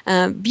this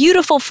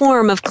beautiful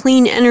form of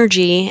clean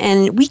energy.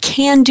 And we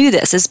can do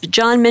this. As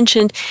John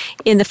mentioned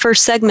in the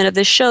first segment of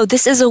this show,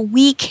 this is a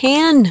we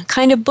can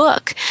kind of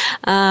book.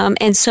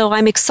 And so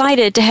I'm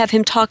excited to have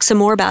him talk some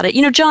more about it.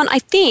 You know, John, I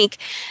think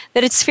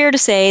that it's fair to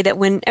say that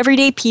when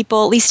everyday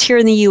people, at least here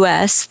in the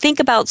U.S., think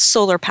about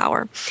solar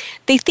power,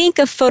 they think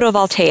of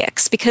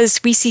photovoltaics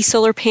because we see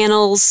solar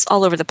panels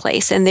all over the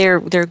place, and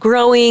they're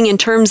growing in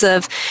terms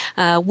of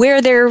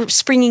where they're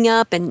springing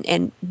up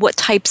and what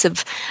types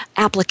of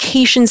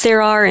applications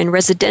there are in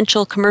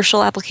residential,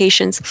 commercial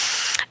applications.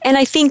 And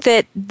I think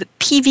that the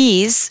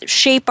PVs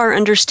shape our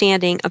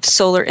understanding of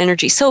solar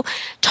energy. So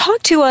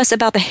talk to us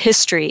about the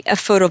history of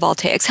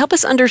photovoltaics. Help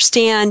us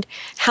understand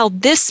how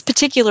this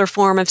particular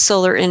form of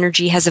solar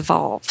energy has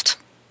evolved.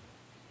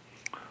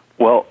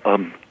 Well,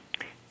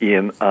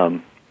 in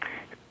the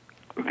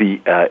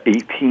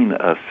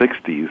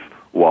 1860s,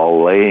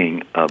 while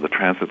laying the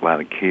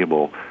transatlantic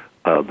cable,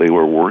 they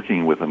were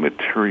working with a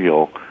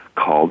material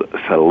called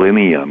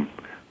selenium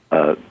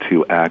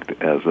to act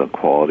as a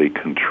quality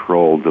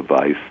control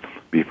device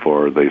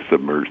before they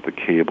submerged the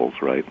cables,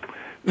 right?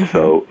 Mm-hmm.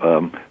 So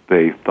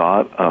they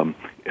thought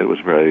it was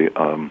very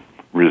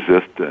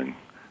resistant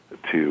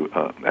to,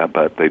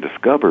 but they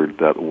discovered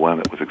that when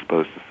it was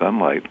exposed to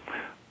sunlight,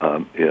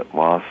 it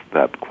lost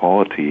that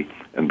quality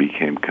and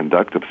became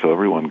conductive. So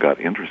everyone got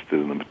interested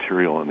in the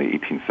material in the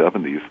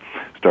 1870s,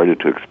 started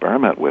to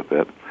experiment with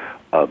it.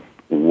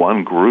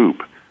 One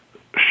group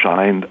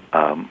shined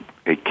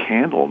a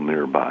candle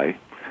nearby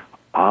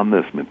on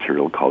this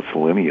material called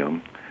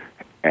selenium,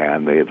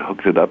 and they had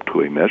hooked it up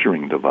to a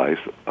measuring device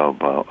of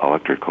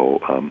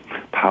electrical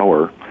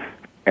power.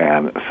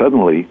 And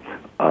suddenly,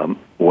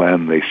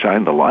 when they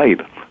shined the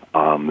light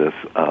on this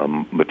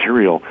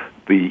material,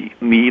 the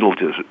needle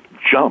just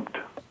jumped,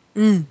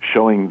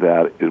 showing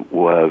that it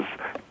was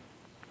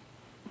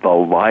the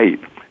light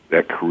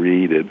that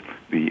created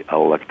the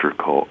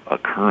electrical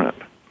current.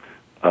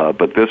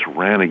 But this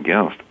ran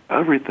against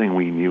everything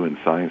we knew in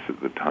science at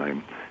the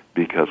time,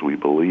 because we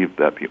believed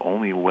that the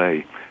only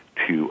way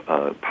to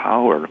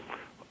power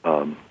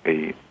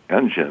a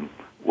engine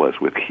was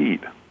with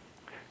heat.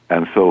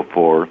 And so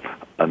for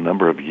a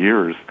number of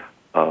years,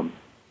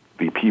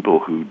 the people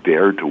who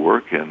dared to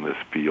work in this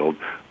field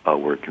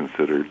were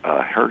considered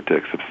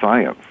heretics of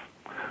science.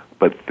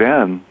 But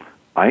then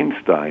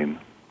Einstein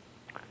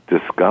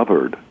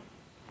discovered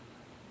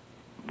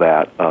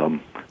that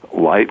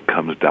light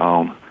comes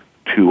down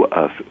to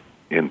us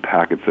in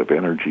packets of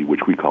energy,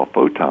 which we call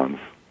photons.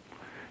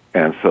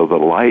 And so the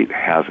light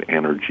has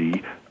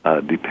energy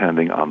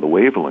depending on the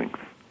wavelength.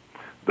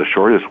 The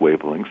shortest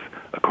wavelengths,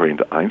 according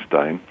to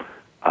Einstein,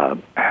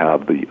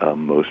 have the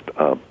most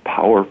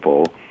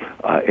powerful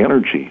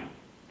energy.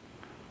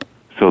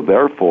 So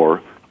therefore,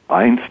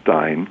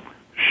 Einstein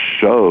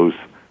shows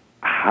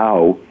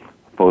how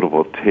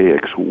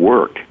photovoltaics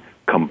work,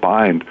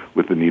 combined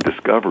with the new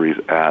discoveries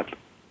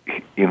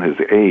in his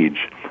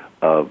age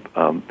of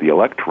the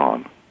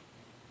electron.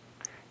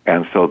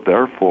 And so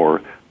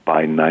therefore,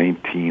 by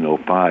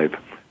 1905,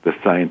 the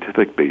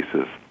scientific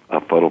basis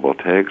of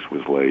photovoltaics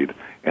was laid,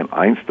 and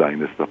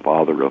Einstein is the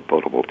father of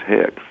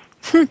photovoltaics.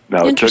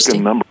 Now, it took a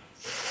number.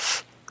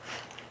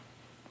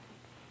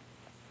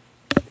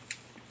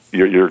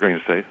 You're going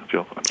to say,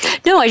 Jill?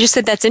 No, I just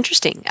said that's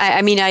interesting.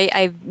 I mean,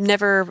 I've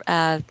never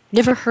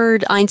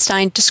heard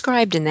Einstein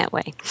described in that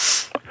way.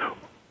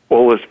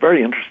 Well, what's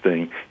very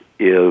interesting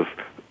is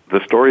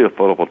the story of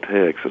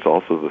photovoltaics is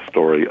also the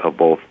story of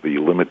both the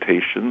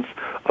limitations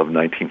of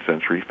 19th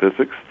century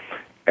physics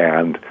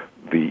and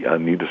the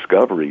new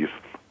discoveries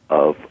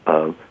of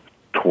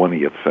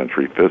 20th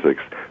century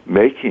physics,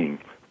 making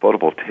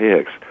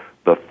photovoltaics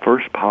the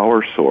first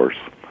power source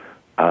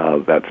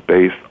that's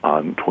based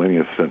on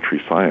 20th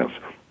century science.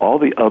 All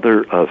the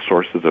other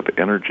sources of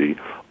energy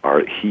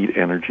are heat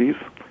energies,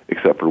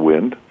 except for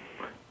wind,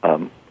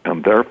 and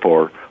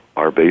therefore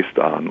are based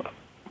on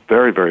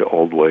very, very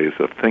old ways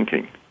of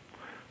thinking.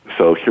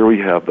 So here we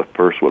have the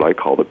first, what I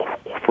call the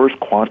first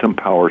quantum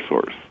power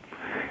source.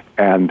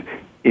 And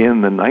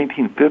in the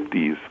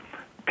 1950s,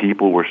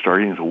 people were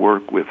starting to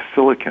work with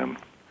silicon,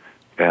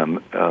 and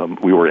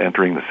we were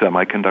entering the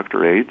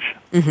semiconductor age.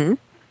 Mm-hmm.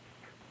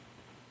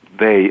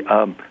 They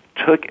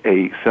took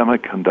a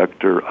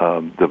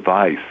semiconductor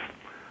device,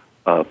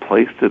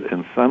 placed it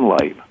in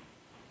sunlight,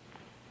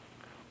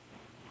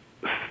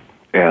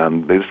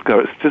 and they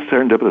discovered, just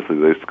serendipitously,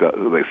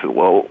 they said,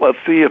 well, let's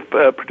see if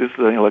it produces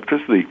any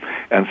electricity.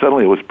 And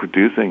suddenly it was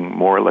producing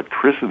more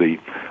electricity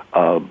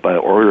by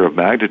order of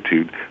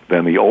magnitude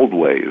than the old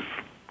ways,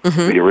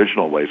 the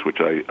original ways, which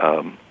I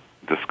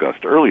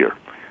discussed earlier.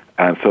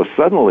 And so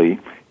suddenly,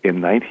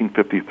 in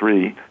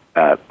 1953,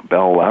 at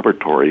Bell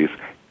Laboratories,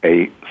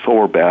 a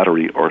solar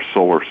battery or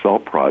solar cell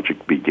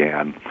project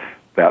began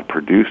that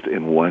produced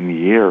in 1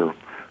 year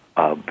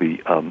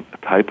the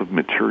type of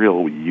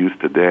material we use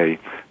today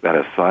that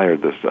has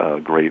sired this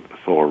great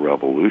solar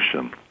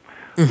revolution.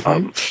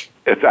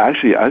 It's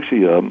actually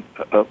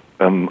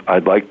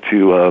I'd like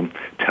to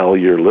tell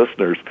your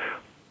listeners,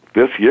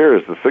 this year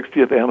is the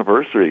 60th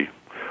anniversary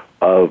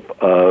of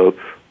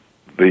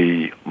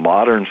the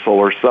modern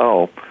solar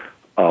cell,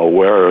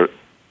 where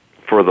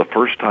for the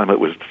first time it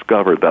was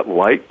discovered that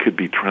light could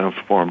be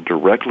transformed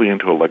directly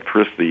into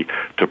electricity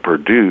to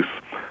produce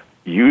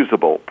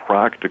usable,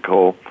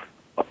 practical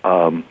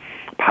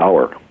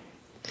power.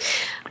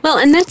 Well,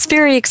 and that's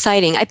very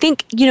exciting. I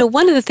think,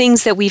 one of the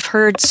things that we've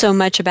heard so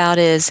much about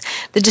is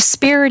the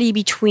disparity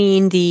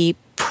between the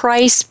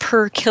price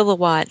per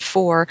kilowatt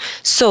for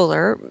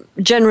solar,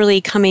 generally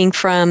coming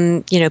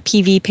from,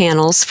 PV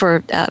panels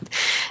for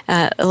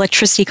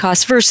electricity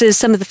costs versus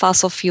some of the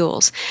fossil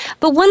fuels.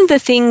 But one of the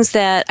things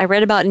that I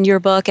read about in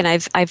your book, and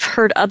I've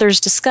heard others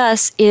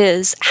discuss,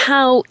 is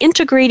how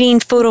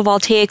integrating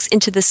photovoltaics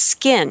into the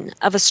skin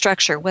of a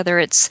structure, whether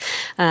it's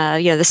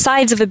the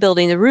sides of a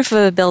building, the roof of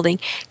a building,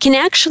 can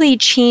actually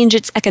change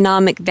its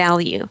economic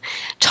value.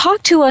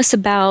 Talk to us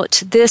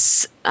about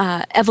this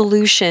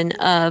evolution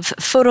of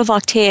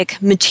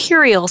photovoltaic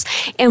materials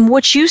and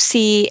what you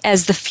see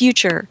as the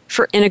future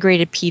for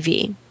integrated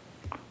PV.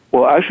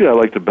 Well, actually, I'd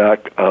like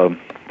to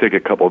take a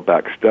couple of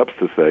back steps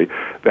to say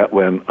that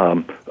when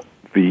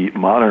the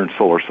modern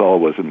solar cell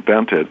was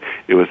invented,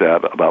 it was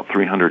at about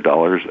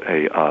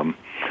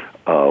 $300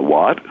 a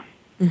watt.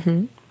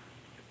 Mm-hmm.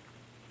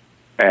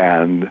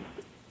 And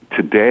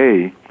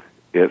today,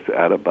 it's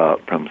at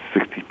about from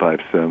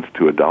 65 cents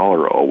to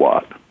 $1 a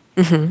watt.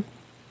 Mm-hmm.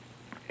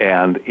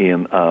 And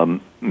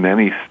in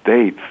many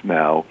states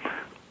now,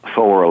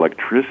 solar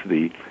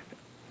electricity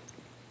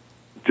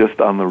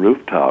just on the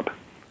rooftop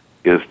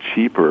is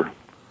cheaper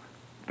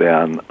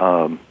than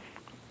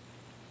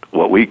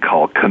what we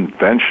call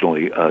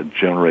conventionally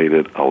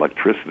generated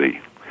electricity.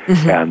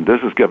 Mm-hmm. And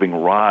this is giving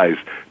rise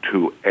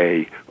to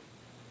a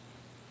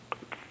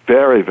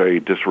very, very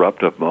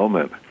disruptive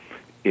moment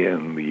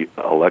in the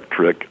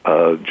electric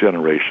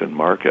generation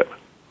market.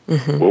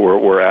 Mm-hmm.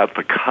 We're at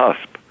the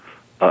cusp.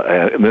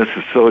 And this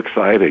is so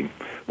exciting.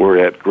 We're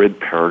at grid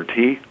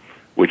parity,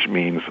 which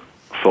means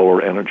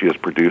solar energy is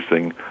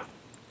producing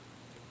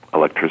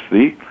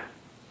electricity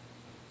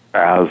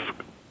as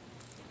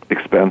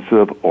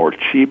expensive or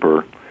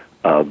cheaper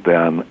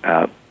than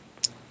at,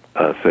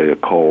 say, a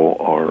coal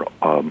or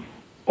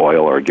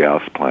oil or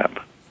gas plant.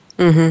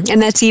 Mm-hmm.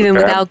 And that's even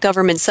without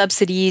government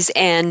subsidies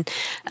and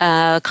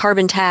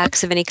carbon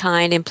tax of any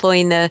kind,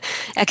 employing the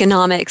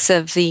economics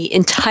of the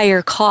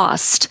entire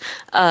cost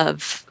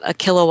of a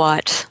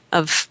kilowatt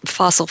of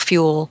fossil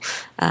fuel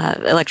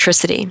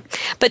electricity.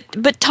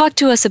 But talk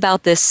to us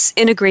about this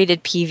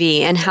integrated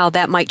PV and how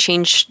that might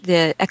change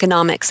the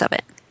economics of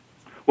it.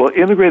 Well,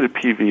 integrated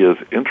PV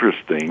is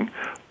interesting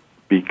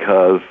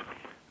because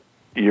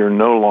you're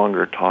no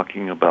longer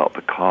talking about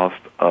the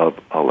cost of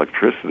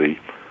electricity.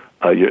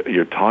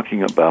 You're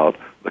talking about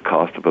the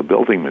cost of a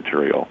building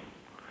material.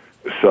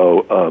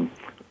 So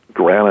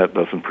granite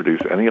doesn't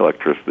produce any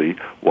electricity,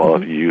 while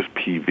if you use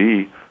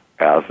PV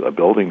as a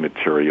building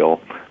material,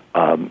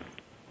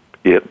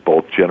 it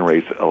both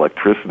generates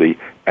electricity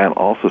and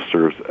also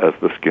serves as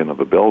the skin of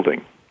a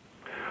building.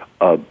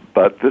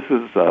 But this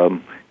is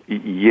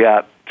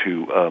yet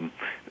to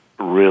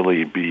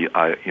really be,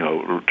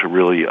 to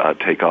really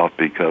take off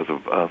because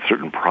of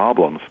certain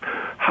problems.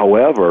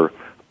 However,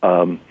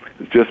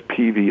 just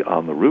PV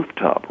on the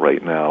rooftop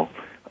right now,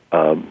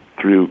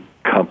 through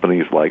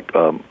companies like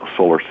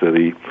Solar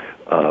City,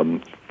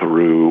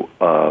 through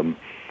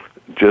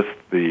just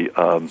the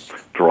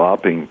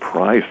dropping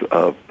price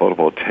of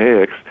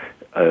photovoltaics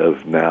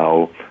is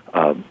now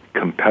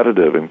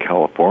competitive in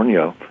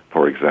California,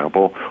 for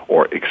example,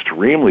 or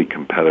extremely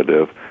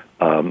competitive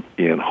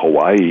in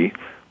Hawaii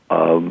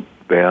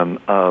than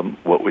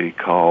what we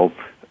call,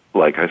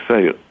 like I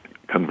say,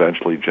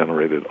 conventionally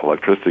generated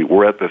electricity.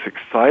 We're at this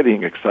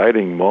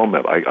exciting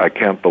moment. I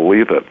can't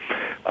believe it.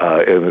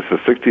 And it's the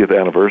 60th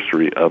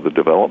anniversary of the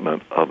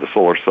development of the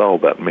solar cell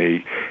that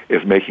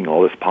is making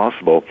all this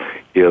possible.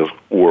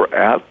 We're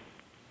at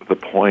the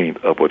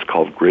point of what's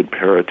called grid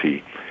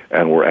parity,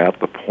 and we're at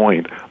the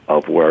point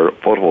of where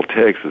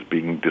photovoltaics is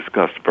being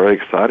discussed very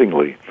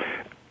excitingly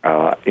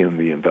in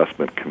the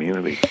investment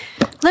community.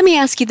 Let me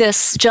ask you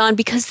this, John,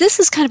 because this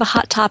is kind of a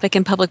hot topic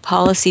in public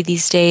policy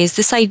these days,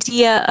 this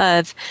idea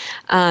of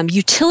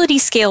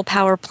utility-scale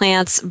power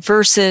plants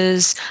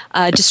versus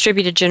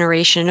distributed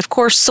generation. Of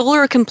course,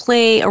 solar can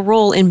play a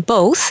role in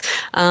both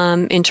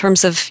in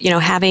terms of,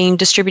 having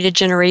distributed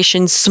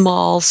generation,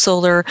 small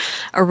solar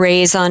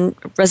arrays on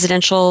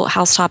residential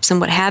housetops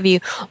and what have you,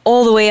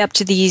 all the way up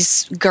to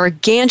these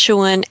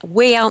gargantuan,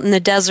 way out in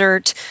the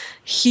desert,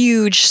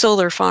 huge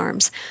solar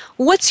farms.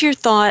 What's your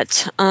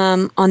thought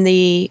on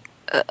the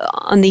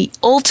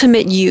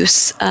ultimate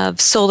use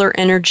of solar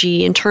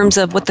energy in terms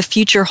of what the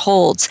future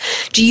holds?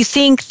 Do you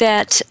think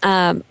that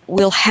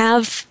we'll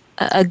have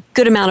a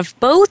good amount of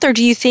both, or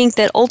do you think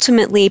that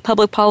ultimately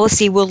public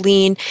policy will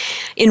lean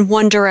in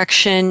one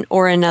direction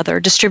or another,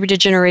 distributed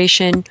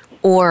generation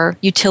or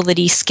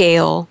utility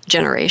scale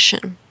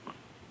generation?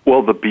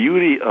 Well, the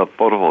beauty of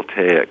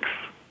photovoltaics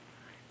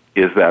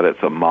is that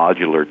it's a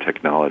modular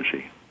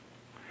technology.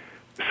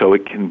 So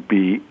it can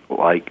be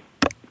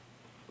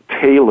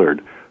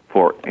tailored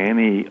for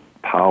any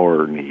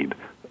power need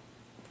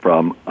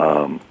from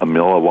a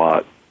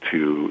milliwatt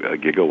to a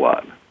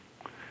gigawatt.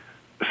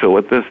 So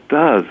what this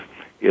does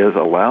is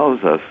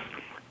allows us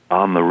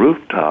on the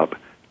rooftop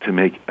to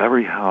make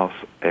every house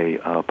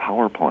a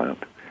power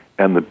plant.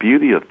 And the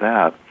beauty of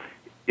that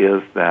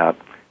is that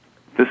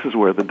this is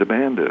where the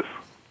demand is.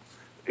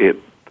 It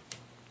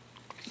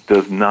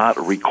does not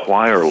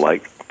require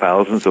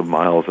thousands of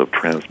miles of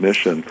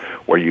transmission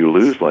where you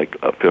lose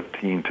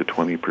 15 to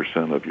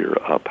 20% of your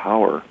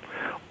power.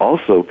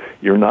 Also,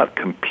 you're not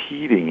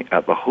competing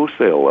at the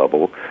wholesale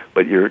level,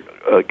 but you're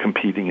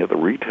competing at the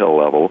retail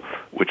level,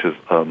 which is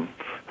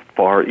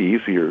far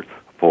easier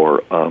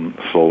for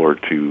solar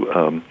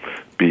to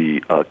be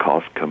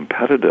cost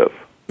competitive.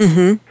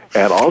 Mm-hmm.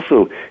 And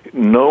also,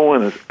 no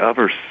one has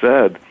ever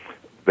said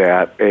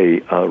that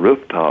a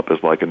rooftop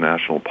is like a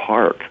national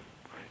park.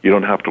 You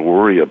don't have to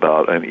worry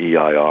about an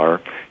EIR.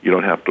 You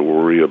don't have to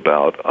worry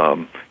about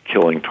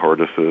killing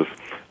tortoises.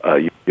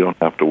 You don't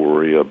have to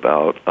worry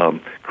about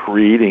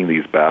creating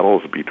these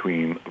battles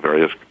between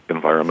various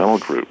environmental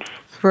groups.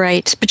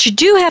 Right. But you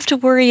do have to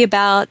worry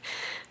about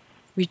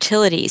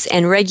utilities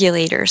and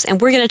regulators.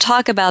 And we're going to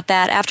talk about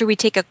that after we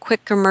take a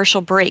quick commercial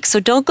break. So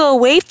don't go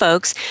away,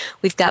 folks.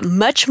 We've got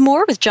much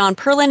more with John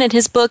Perlin and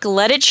his book,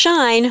 Let It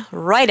Shine,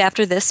 right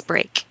after this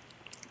break.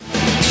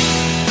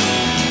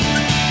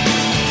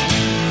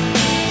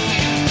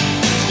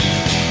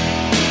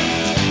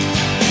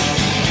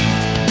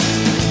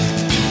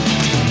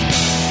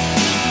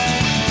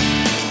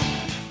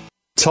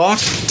 Talk,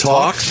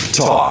 talk,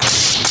 talk.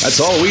 That's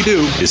all we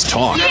do is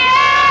talk.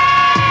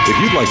 If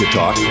you'd like to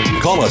talk,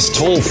 call us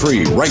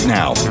toll-free right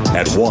now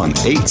at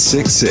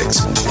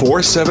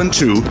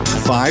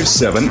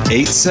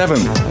 1-866-472-5787.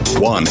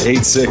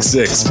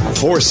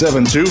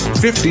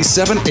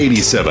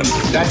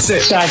 1-866-472-5787. That's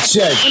it.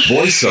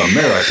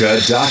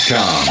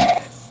 VoiceAmerica.com.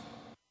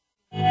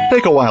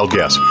 Take a wild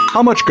guess.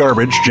 How much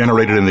garbage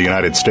generated in the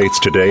United States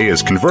today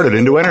is converted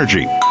into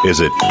energy? Is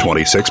it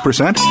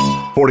 26%,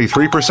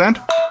 43%,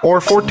 or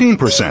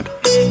 14%?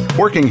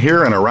 Working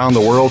here and around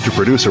the world to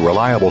produce a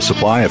reliable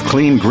supply of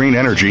clean, green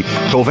energy,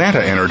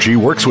 Covanta Energy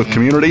works with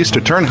communities to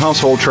turn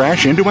household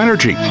trash into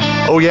energy.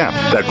 Oh yeah,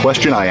 that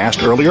question I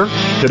asked earlier?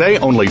 Today,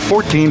 only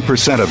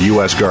 14% of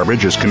U.S.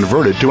 garbage is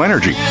converted to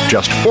energy.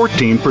 Just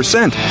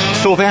 14%.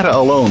 Covanta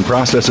alone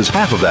processes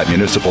half of that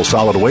municipal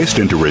solid waste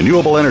into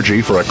renewable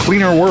energy for a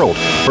cleaner world.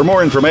 For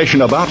more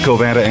information about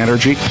Covanta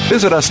Energy,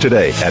 visit us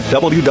today at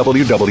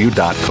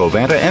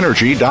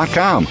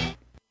www.covantaenergy.com.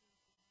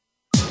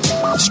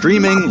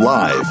 Streaming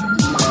live,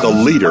 the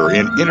leader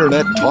in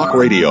Internet talk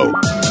radio,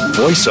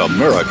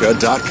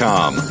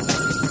 VoiceAmerica.com.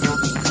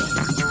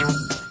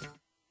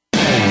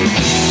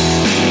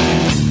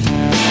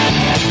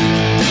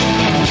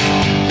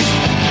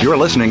 You're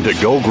listening to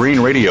Go Green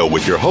Radio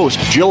with your host,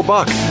 Jill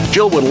Buck.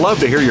 Jill would love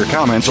to hear your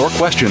comments or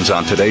questions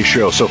on today's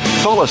show, so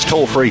call us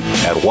toll-free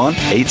at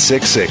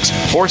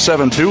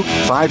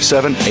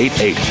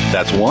 1-866-472-5788.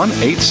 That's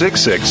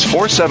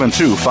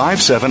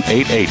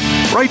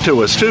 1-866-472-5788. Write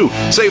to us, too.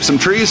 Save some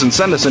trees and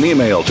send us an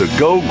email to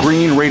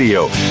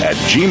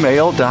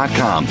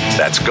gogreenradio@gmail.com.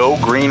 That's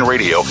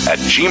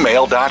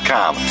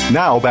gogreenradio@gmail.com.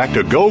 Now back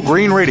to Go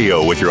Green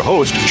Radio with your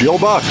host, Jill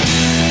Buck.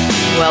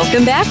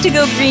 Welcome back to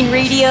Go Green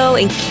Radio.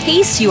 In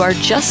case you are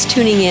just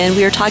tuning in,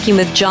 we are talking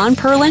with John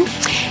Perlin,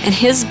 and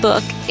his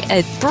book,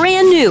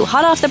 brand new,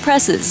 hot off the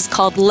presses, is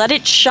called Let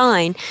It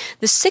Shine,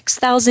 the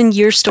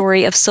 6,000-year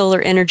story of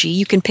solar energy.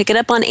 You can pick it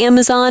up on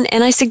Amazon,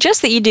 and I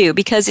suggest that you do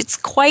because it's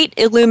quite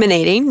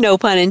illuminating, no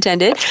pun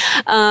intended,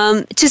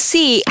 to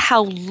see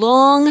how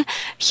long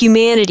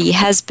humanity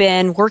has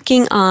been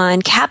working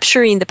on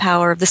capturing the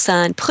power of the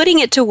sun, putting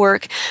it to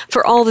work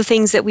for all the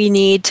things that we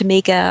need to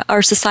make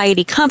our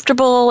society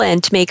comfortable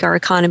and to make our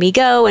economy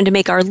go and to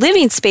make our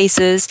living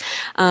spaces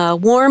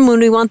warm when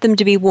we want them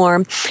to be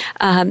warm.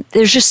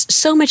 There's just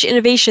so much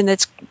innovation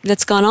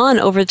that's gone on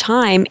over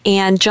time,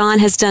 and John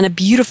has done a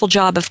beautiful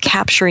job of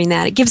capturing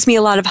that. It gives me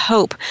a lot of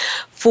hope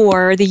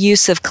for the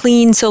use of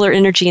clean solar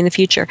energy in the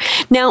future.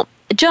 Now,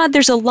 John,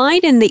 there's a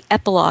line in the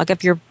epilogue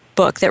of your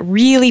book that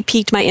really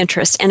piqued my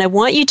interest, and I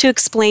want you to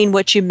explain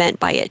what you meant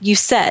by it. You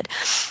said,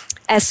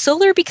 as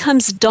solar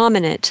becomes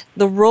dominant,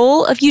 the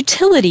role of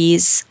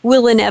utilities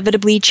will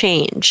inevitably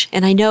change.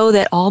 And I know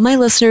that all my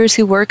listeners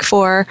who work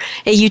for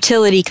a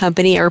utility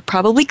company are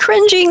probably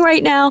cringing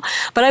right now,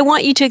 but I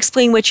want you to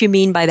explain what you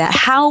mean by that.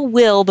 How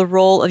will the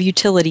role of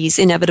utilities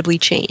inevitably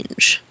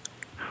change?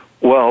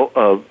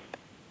 Well,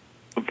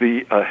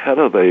 the head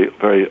of a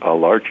very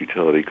large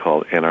utility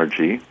called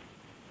NRG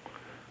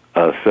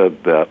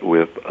said that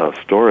with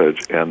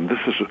storage, and this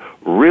is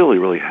really,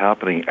 really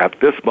happening at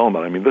this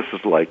moment. I mean, this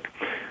is like,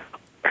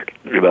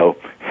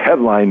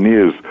 headline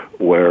news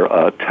where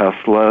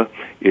Tesla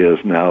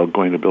is now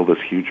going to build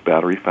this huge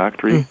battery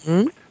factory,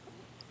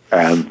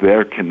 and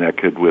they're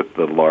connected with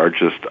the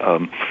largest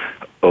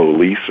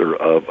leaser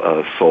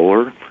of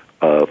solar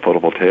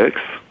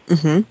photovoltaics.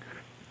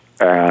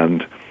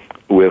 And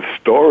with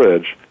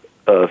storage,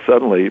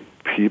 suddenly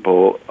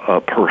people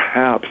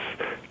perhaps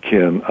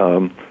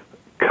can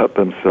cut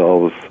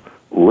themselves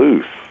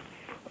loose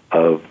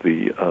of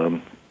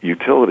the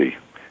utility.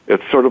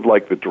 It's sort of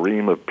like the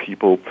dream of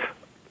people,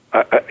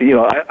 of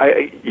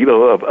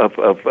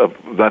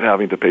not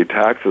having to pay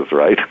taxes,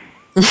 right?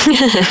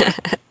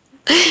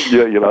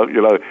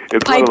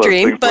 It's pipe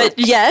dream, but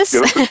yes.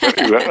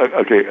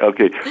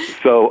 Okay.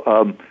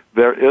 So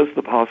there is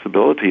the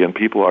possibility, and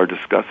people are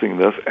discussing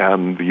this,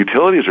 and the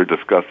utilities are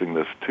discussing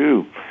this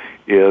too,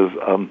 is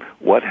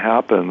what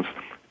happens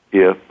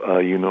if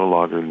you no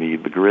longer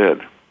need the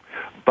grid.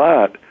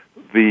 But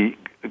the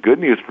good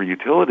news for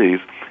utilities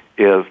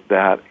is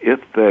that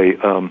if they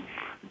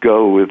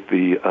go with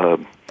the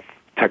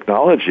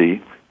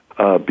technology,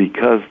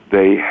 because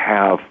they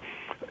have,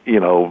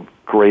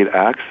 great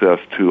access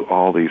to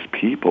all these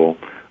people,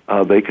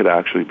 they could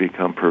actually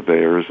become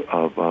purveyors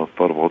of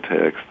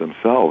photovoltaics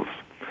themselves.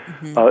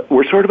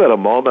 We're sort of at a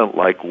moment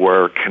like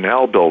where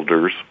canal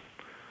builders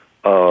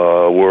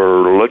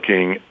were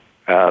looking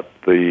at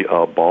the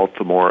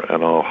Baltimore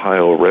and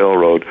Ohio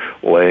Railroad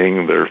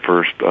laying their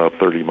first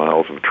 30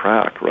 miles of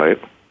track, right?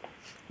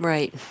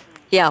 Right.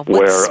 Yeah.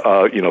 Where,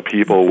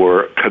 people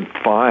were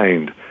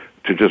confined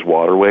to just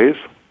waterways.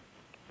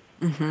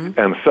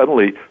 And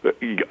suddenly,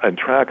 in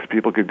tracks,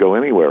 people could go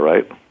anywhere,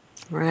 right?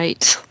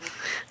 Right.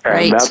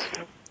 And that's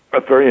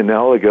very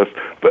analogous.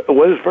 But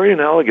what is very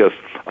analogous,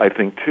 I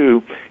think,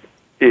 too,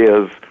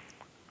 is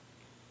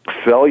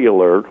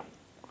cellular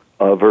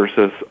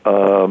versus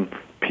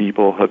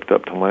people hooked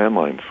up to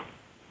landlines.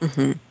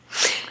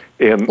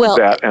 And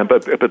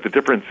but the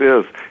difference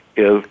is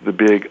the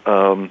big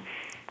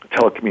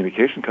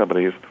telecommunication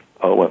companies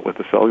went with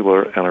the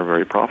cellular and are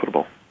very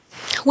profitable.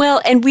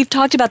 Well, and we've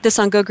talked about this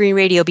on Go Green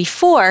Radio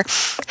before,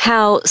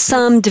 how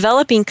some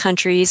developing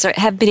countries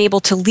have been able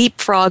to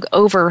leapfrog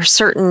over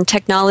certain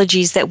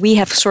technologies that we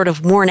have sort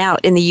of worn out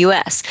in the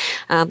U.S.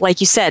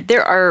 Like you said,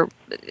 there are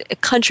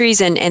countries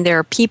and there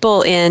are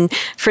people in,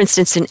 for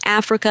instance, in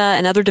Africa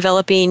and other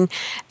developing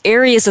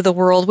areas of the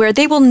world where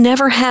they will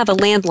never have a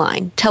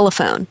landline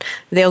telephone.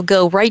 They'll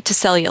go right to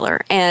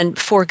cellular and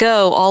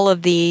forego all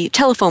of the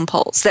telephone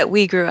poles that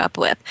we grew up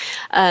with.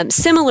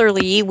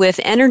 Similarly,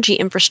 with energy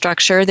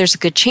infrastructure, there's a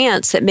good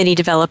chance that many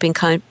developing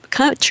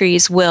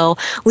countries will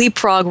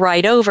leapfrog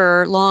right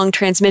over long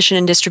transmission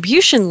and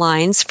distribution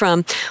lines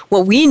from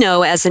what we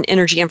know as an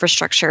energy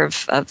infrastructure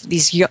of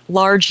these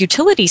large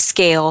utility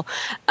scale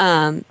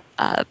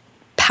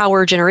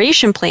power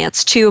generation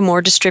plants to a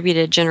more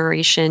distributed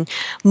generation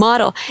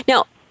model.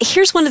 Now,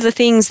 here's one of the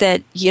things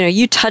that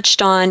you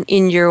touched on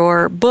in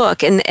your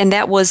book, and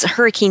that was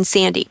Hurricane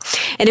Sandy.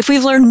 And if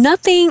we've learned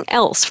nothing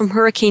else from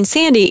Hurricane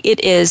Sandy, it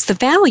is the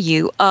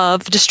value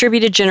of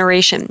distributed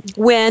generation.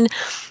 When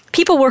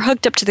people were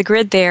hooked up to the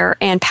grid there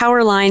and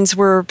power lines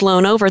were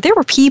blown over, there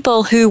were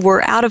people who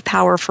were out of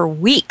power for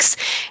weeks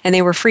and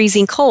they were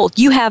freezing cold.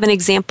 You have an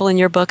example in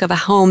your book of a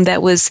home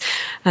that was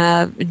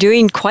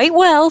doing quite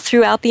well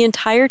throughout the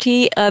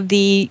entirety of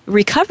the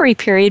recovery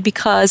period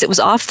because it was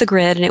off the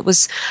grid and it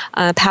was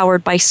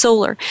powered by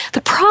solar.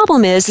 The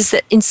problem is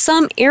that in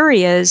some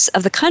areas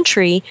of the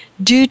country,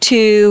 due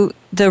to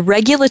the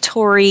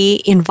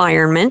regulatory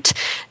environment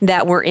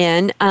that we're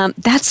in,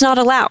 that's not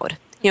allowed.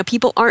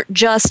 People aren't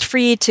just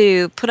free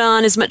to put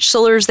on as much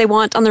solar as they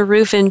want on their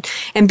roof and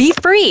be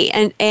free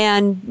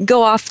and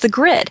go off the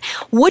grid.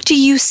 What do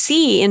you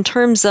see in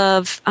terms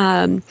of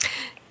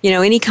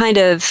any kind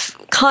of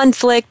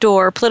conflict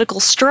or political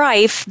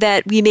strife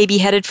that we may be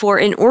headed for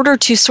in order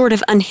to sort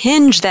of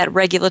unhinge that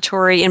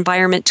regulatory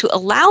environment to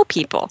allow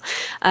people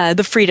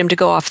the freedom to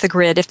go off the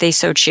grid if they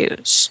so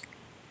choose?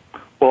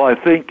 Well, I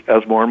think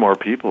as more and more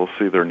people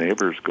see their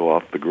neighbors go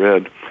off the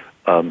grid,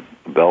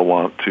 they'll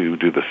want to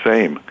do the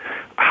same.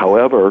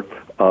 However,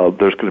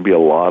 there's going to be a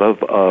lot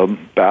of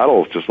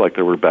battles, just like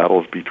there were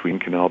battles between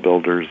canal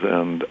builders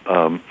and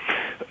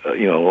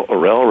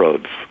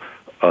railroads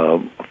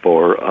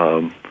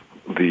for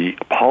the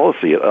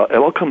policy. It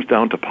all comes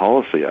down to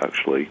policy,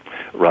 actually,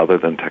 rather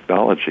than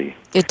technology.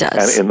 It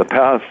does. And in the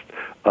past,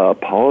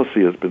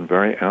 policy has been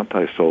very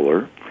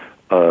anti-solar.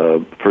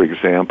 For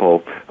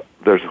example,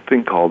 there's a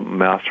thing called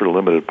master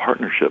limited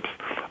partnerships,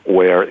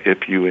 where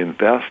if you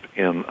invest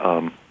in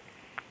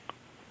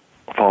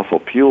fossil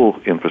fuel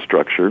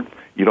infrastructure,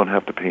 you don't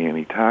have to pay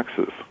any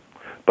taxes.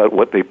 But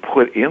what they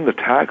put in the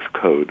tax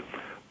code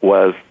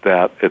was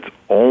that it's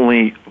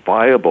only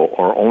viable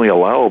or only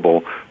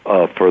allowable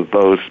for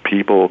those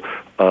people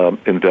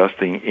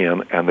investing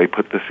in, and they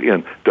put this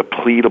in,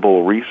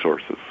 depletable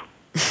resources.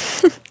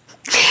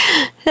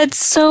 That's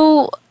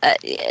so,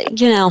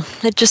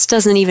 it just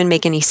doesn't even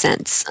make any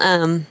sense.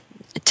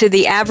 To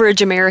the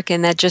average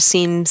American, that just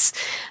seems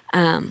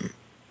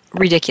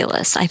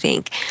ridiculous, I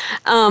think.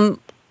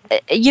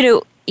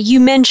 You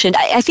mentioned,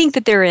 I think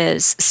that there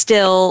is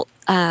still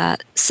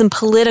some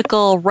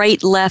political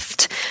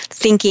right-left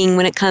thinking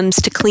when it comes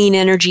to clean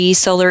energy,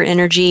 solar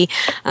energy.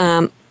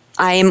 I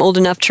am old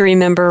enough to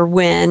remember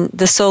when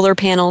the solar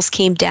panels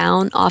came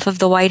down off of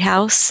the White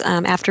House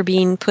after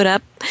being put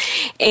up.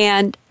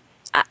 And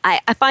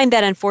I find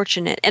that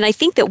unfortunate. And I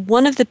think that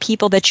one of the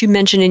people that you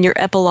mentioned in your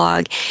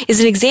epilogue is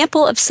an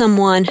example of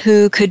someone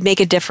who could make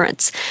a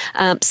difference.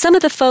 Some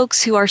of the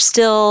folks who are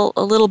still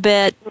a little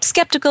bit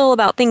skeptical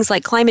about things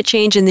like climate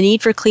change and the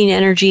need for clean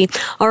energy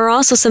are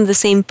also some of the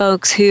same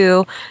folks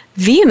who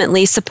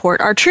vehemently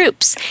support our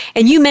troops.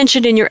 And you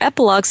mentioned in your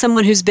epilogue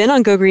someone who's been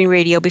on Go Green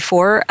Radio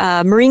before,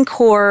 Marine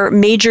Corps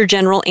Major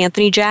General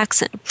Anthony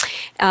Jackson.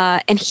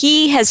 And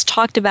he has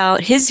talked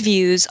about his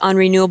views on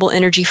renewable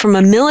energy from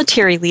a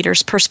military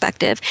leader's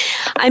perspective.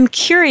 I'm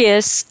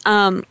curious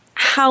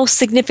how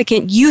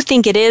significant you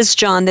think it is,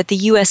 John, that the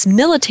U.S.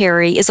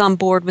 military is on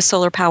board with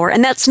solar power.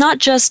 And that's not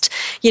just,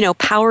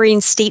 powering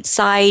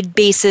stateside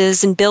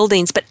bases and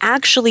buildings, but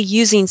actually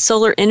using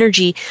solar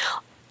energy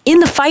in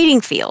the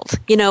fighting field,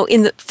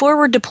 in the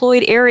forward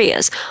deployed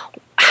areas.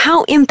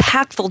 How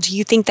impactful do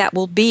you think that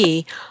will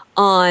be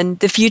on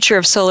the future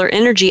of solar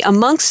energy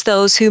amongst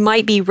those who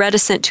might be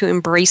reticent to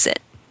embrace it?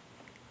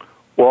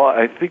 Well,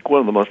 I think one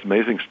of the most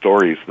amazing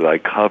stories that I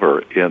cover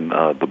in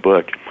the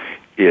book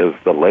is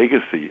the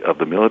legacy of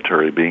the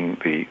military being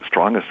the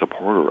strongest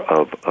supporter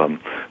of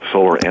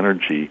solar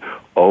energy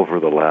over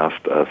the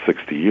last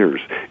 60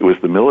 years. It was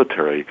the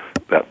military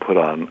that put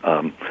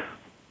on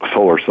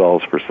solar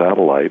cells for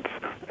satellites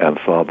and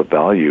saw the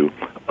value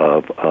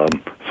of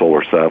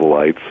solar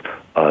satellites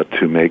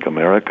to make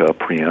America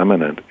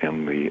preeminent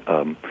in the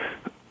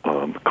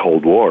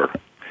Cold War.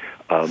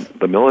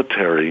 The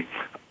military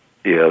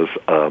is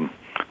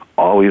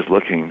always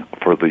looking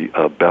for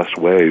the best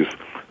ways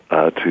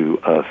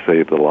to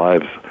save the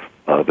lives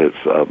of its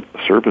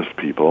service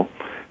people.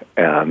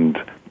 And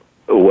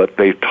what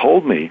they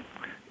told me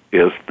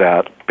is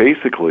that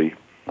basically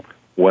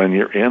when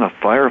you're in a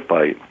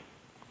firefight,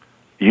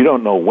 you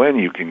don't know when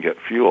you can get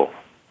fuel.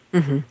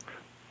 Mm-hmm.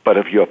 But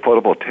if you have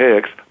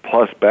photovoltaics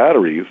plus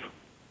batteries,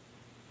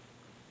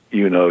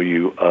 you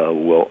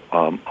will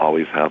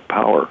always have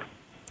power.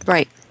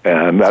 Right.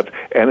 And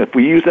if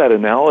we use that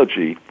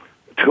analogy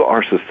to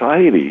our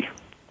society,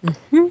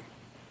 mm-hmm.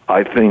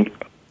 I think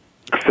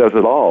says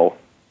it all,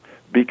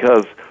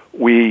 because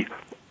we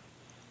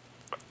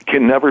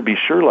can never be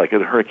sure, like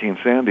at Hurricane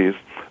Sandy's,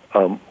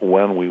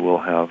 when we will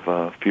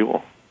have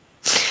fuel.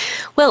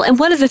 Well, and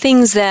one of the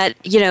things that,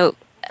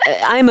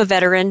 I'm a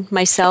veteran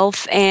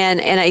myself,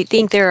 and I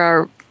think there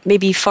are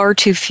maybe far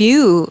too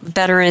few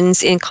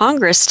veterans in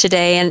Congress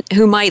today and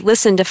who might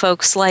listen to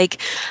folks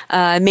like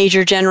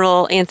Major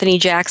General Anthony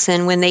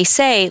Jackson when they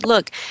say,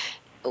 look,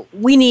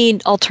 we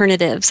need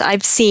alternatives.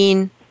 I've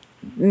seen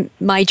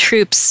my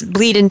troops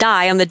bleed and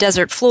die on the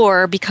desert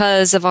floor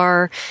because of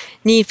our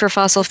need for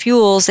fossil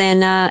fuels,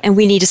 and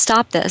we need to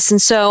stop this.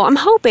 And so I'm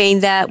hoping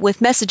that with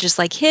messages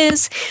like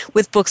his,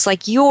 with books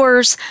like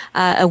yours,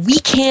 a We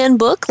Can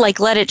book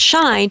like Let It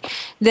Shine,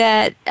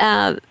 that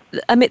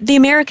the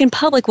American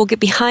public will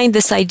get behind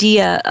this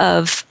idea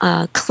of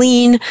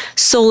clean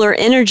solar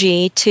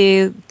energy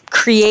to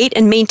create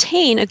and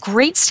maintain a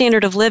great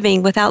standard of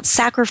living without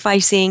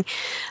sacrificing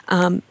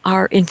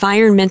our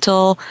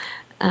environmental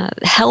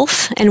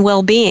health and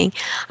well-being.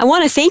 I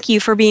want to thank you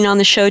for being on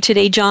the show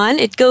today, John.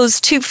 It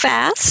goes too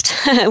fast.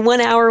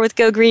 1 hour with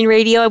Go Green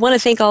Radio. I want to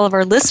thank all of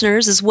our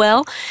listeners as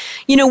well.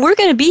 You know, we're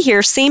going to be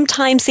here same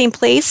time, same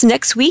place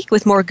next week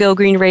with more Go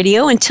Green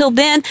Radio. Until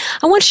then,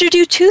 I want you to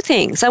do two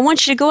things. I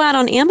want you to go out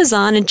on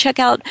Amazon and check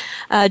out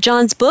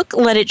John's book,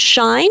 Let It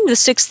Shine, the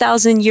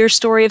 6,000-year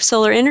story of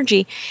solar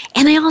energy.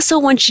 And I also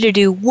want you to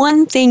do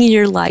one thing in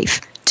your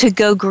life to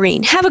go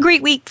green. Have a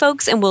great week,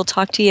 folks, and we'll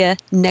talk to you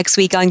next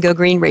week on Go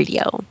Green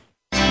Radio.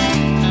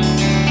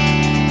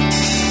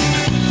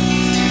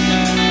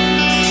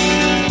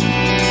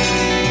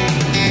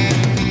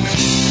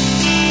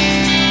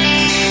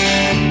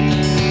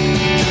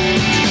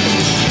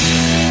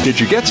 Did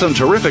you get some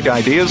terrific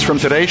ideas from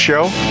today's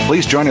show?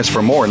 Please join us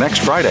for more next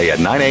Friday at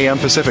 9 a.m.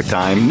 Pacific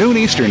Time, noon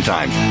Eastern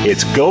Time.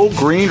 It's Go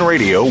Green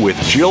Radio with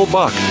Jill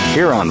Buck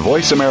here on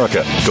Voice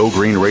America. Go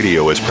Green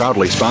Radio is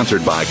proudly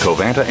sponsored by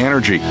Covanta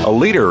Energy, a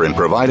leader in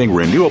providing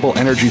renewable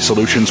energy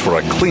solutions for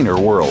a cleaner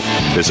world.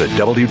 Visit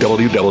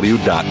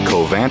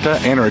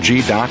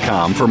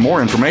www.covantaenergy.com for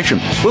more information.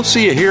 We'll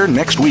see you here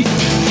next week.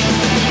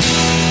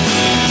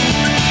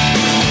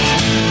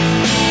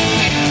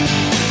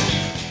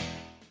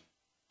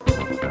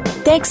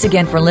 Thanks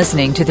again for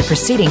listening to the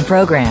preceding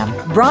program,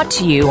 brought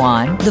to you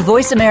on the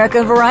Voice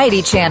America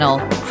Variety Channel.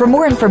 For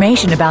more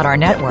information about our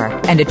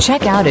network and to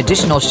check out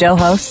additional show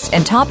hosts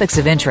and topics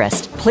of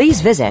interest, please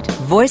visit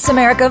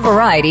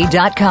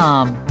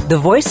voiceamericavariety.com. The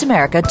Voice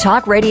America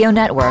Talk Radio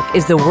Network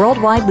is the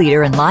worldwide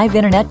leader in live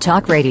Internet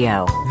talk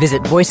radio.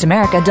 Visit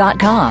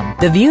voiceamerica.com.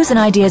 The views and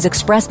ideas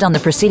expressed on the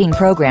preceding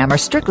program are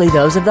strictly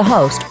those of the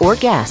host or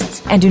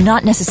guests and do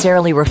not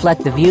necessarily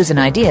reflect the views and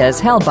ideas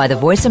held by the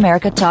Voice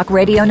America Talk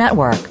Radio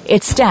Network,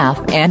 its staff,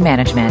 and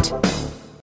management.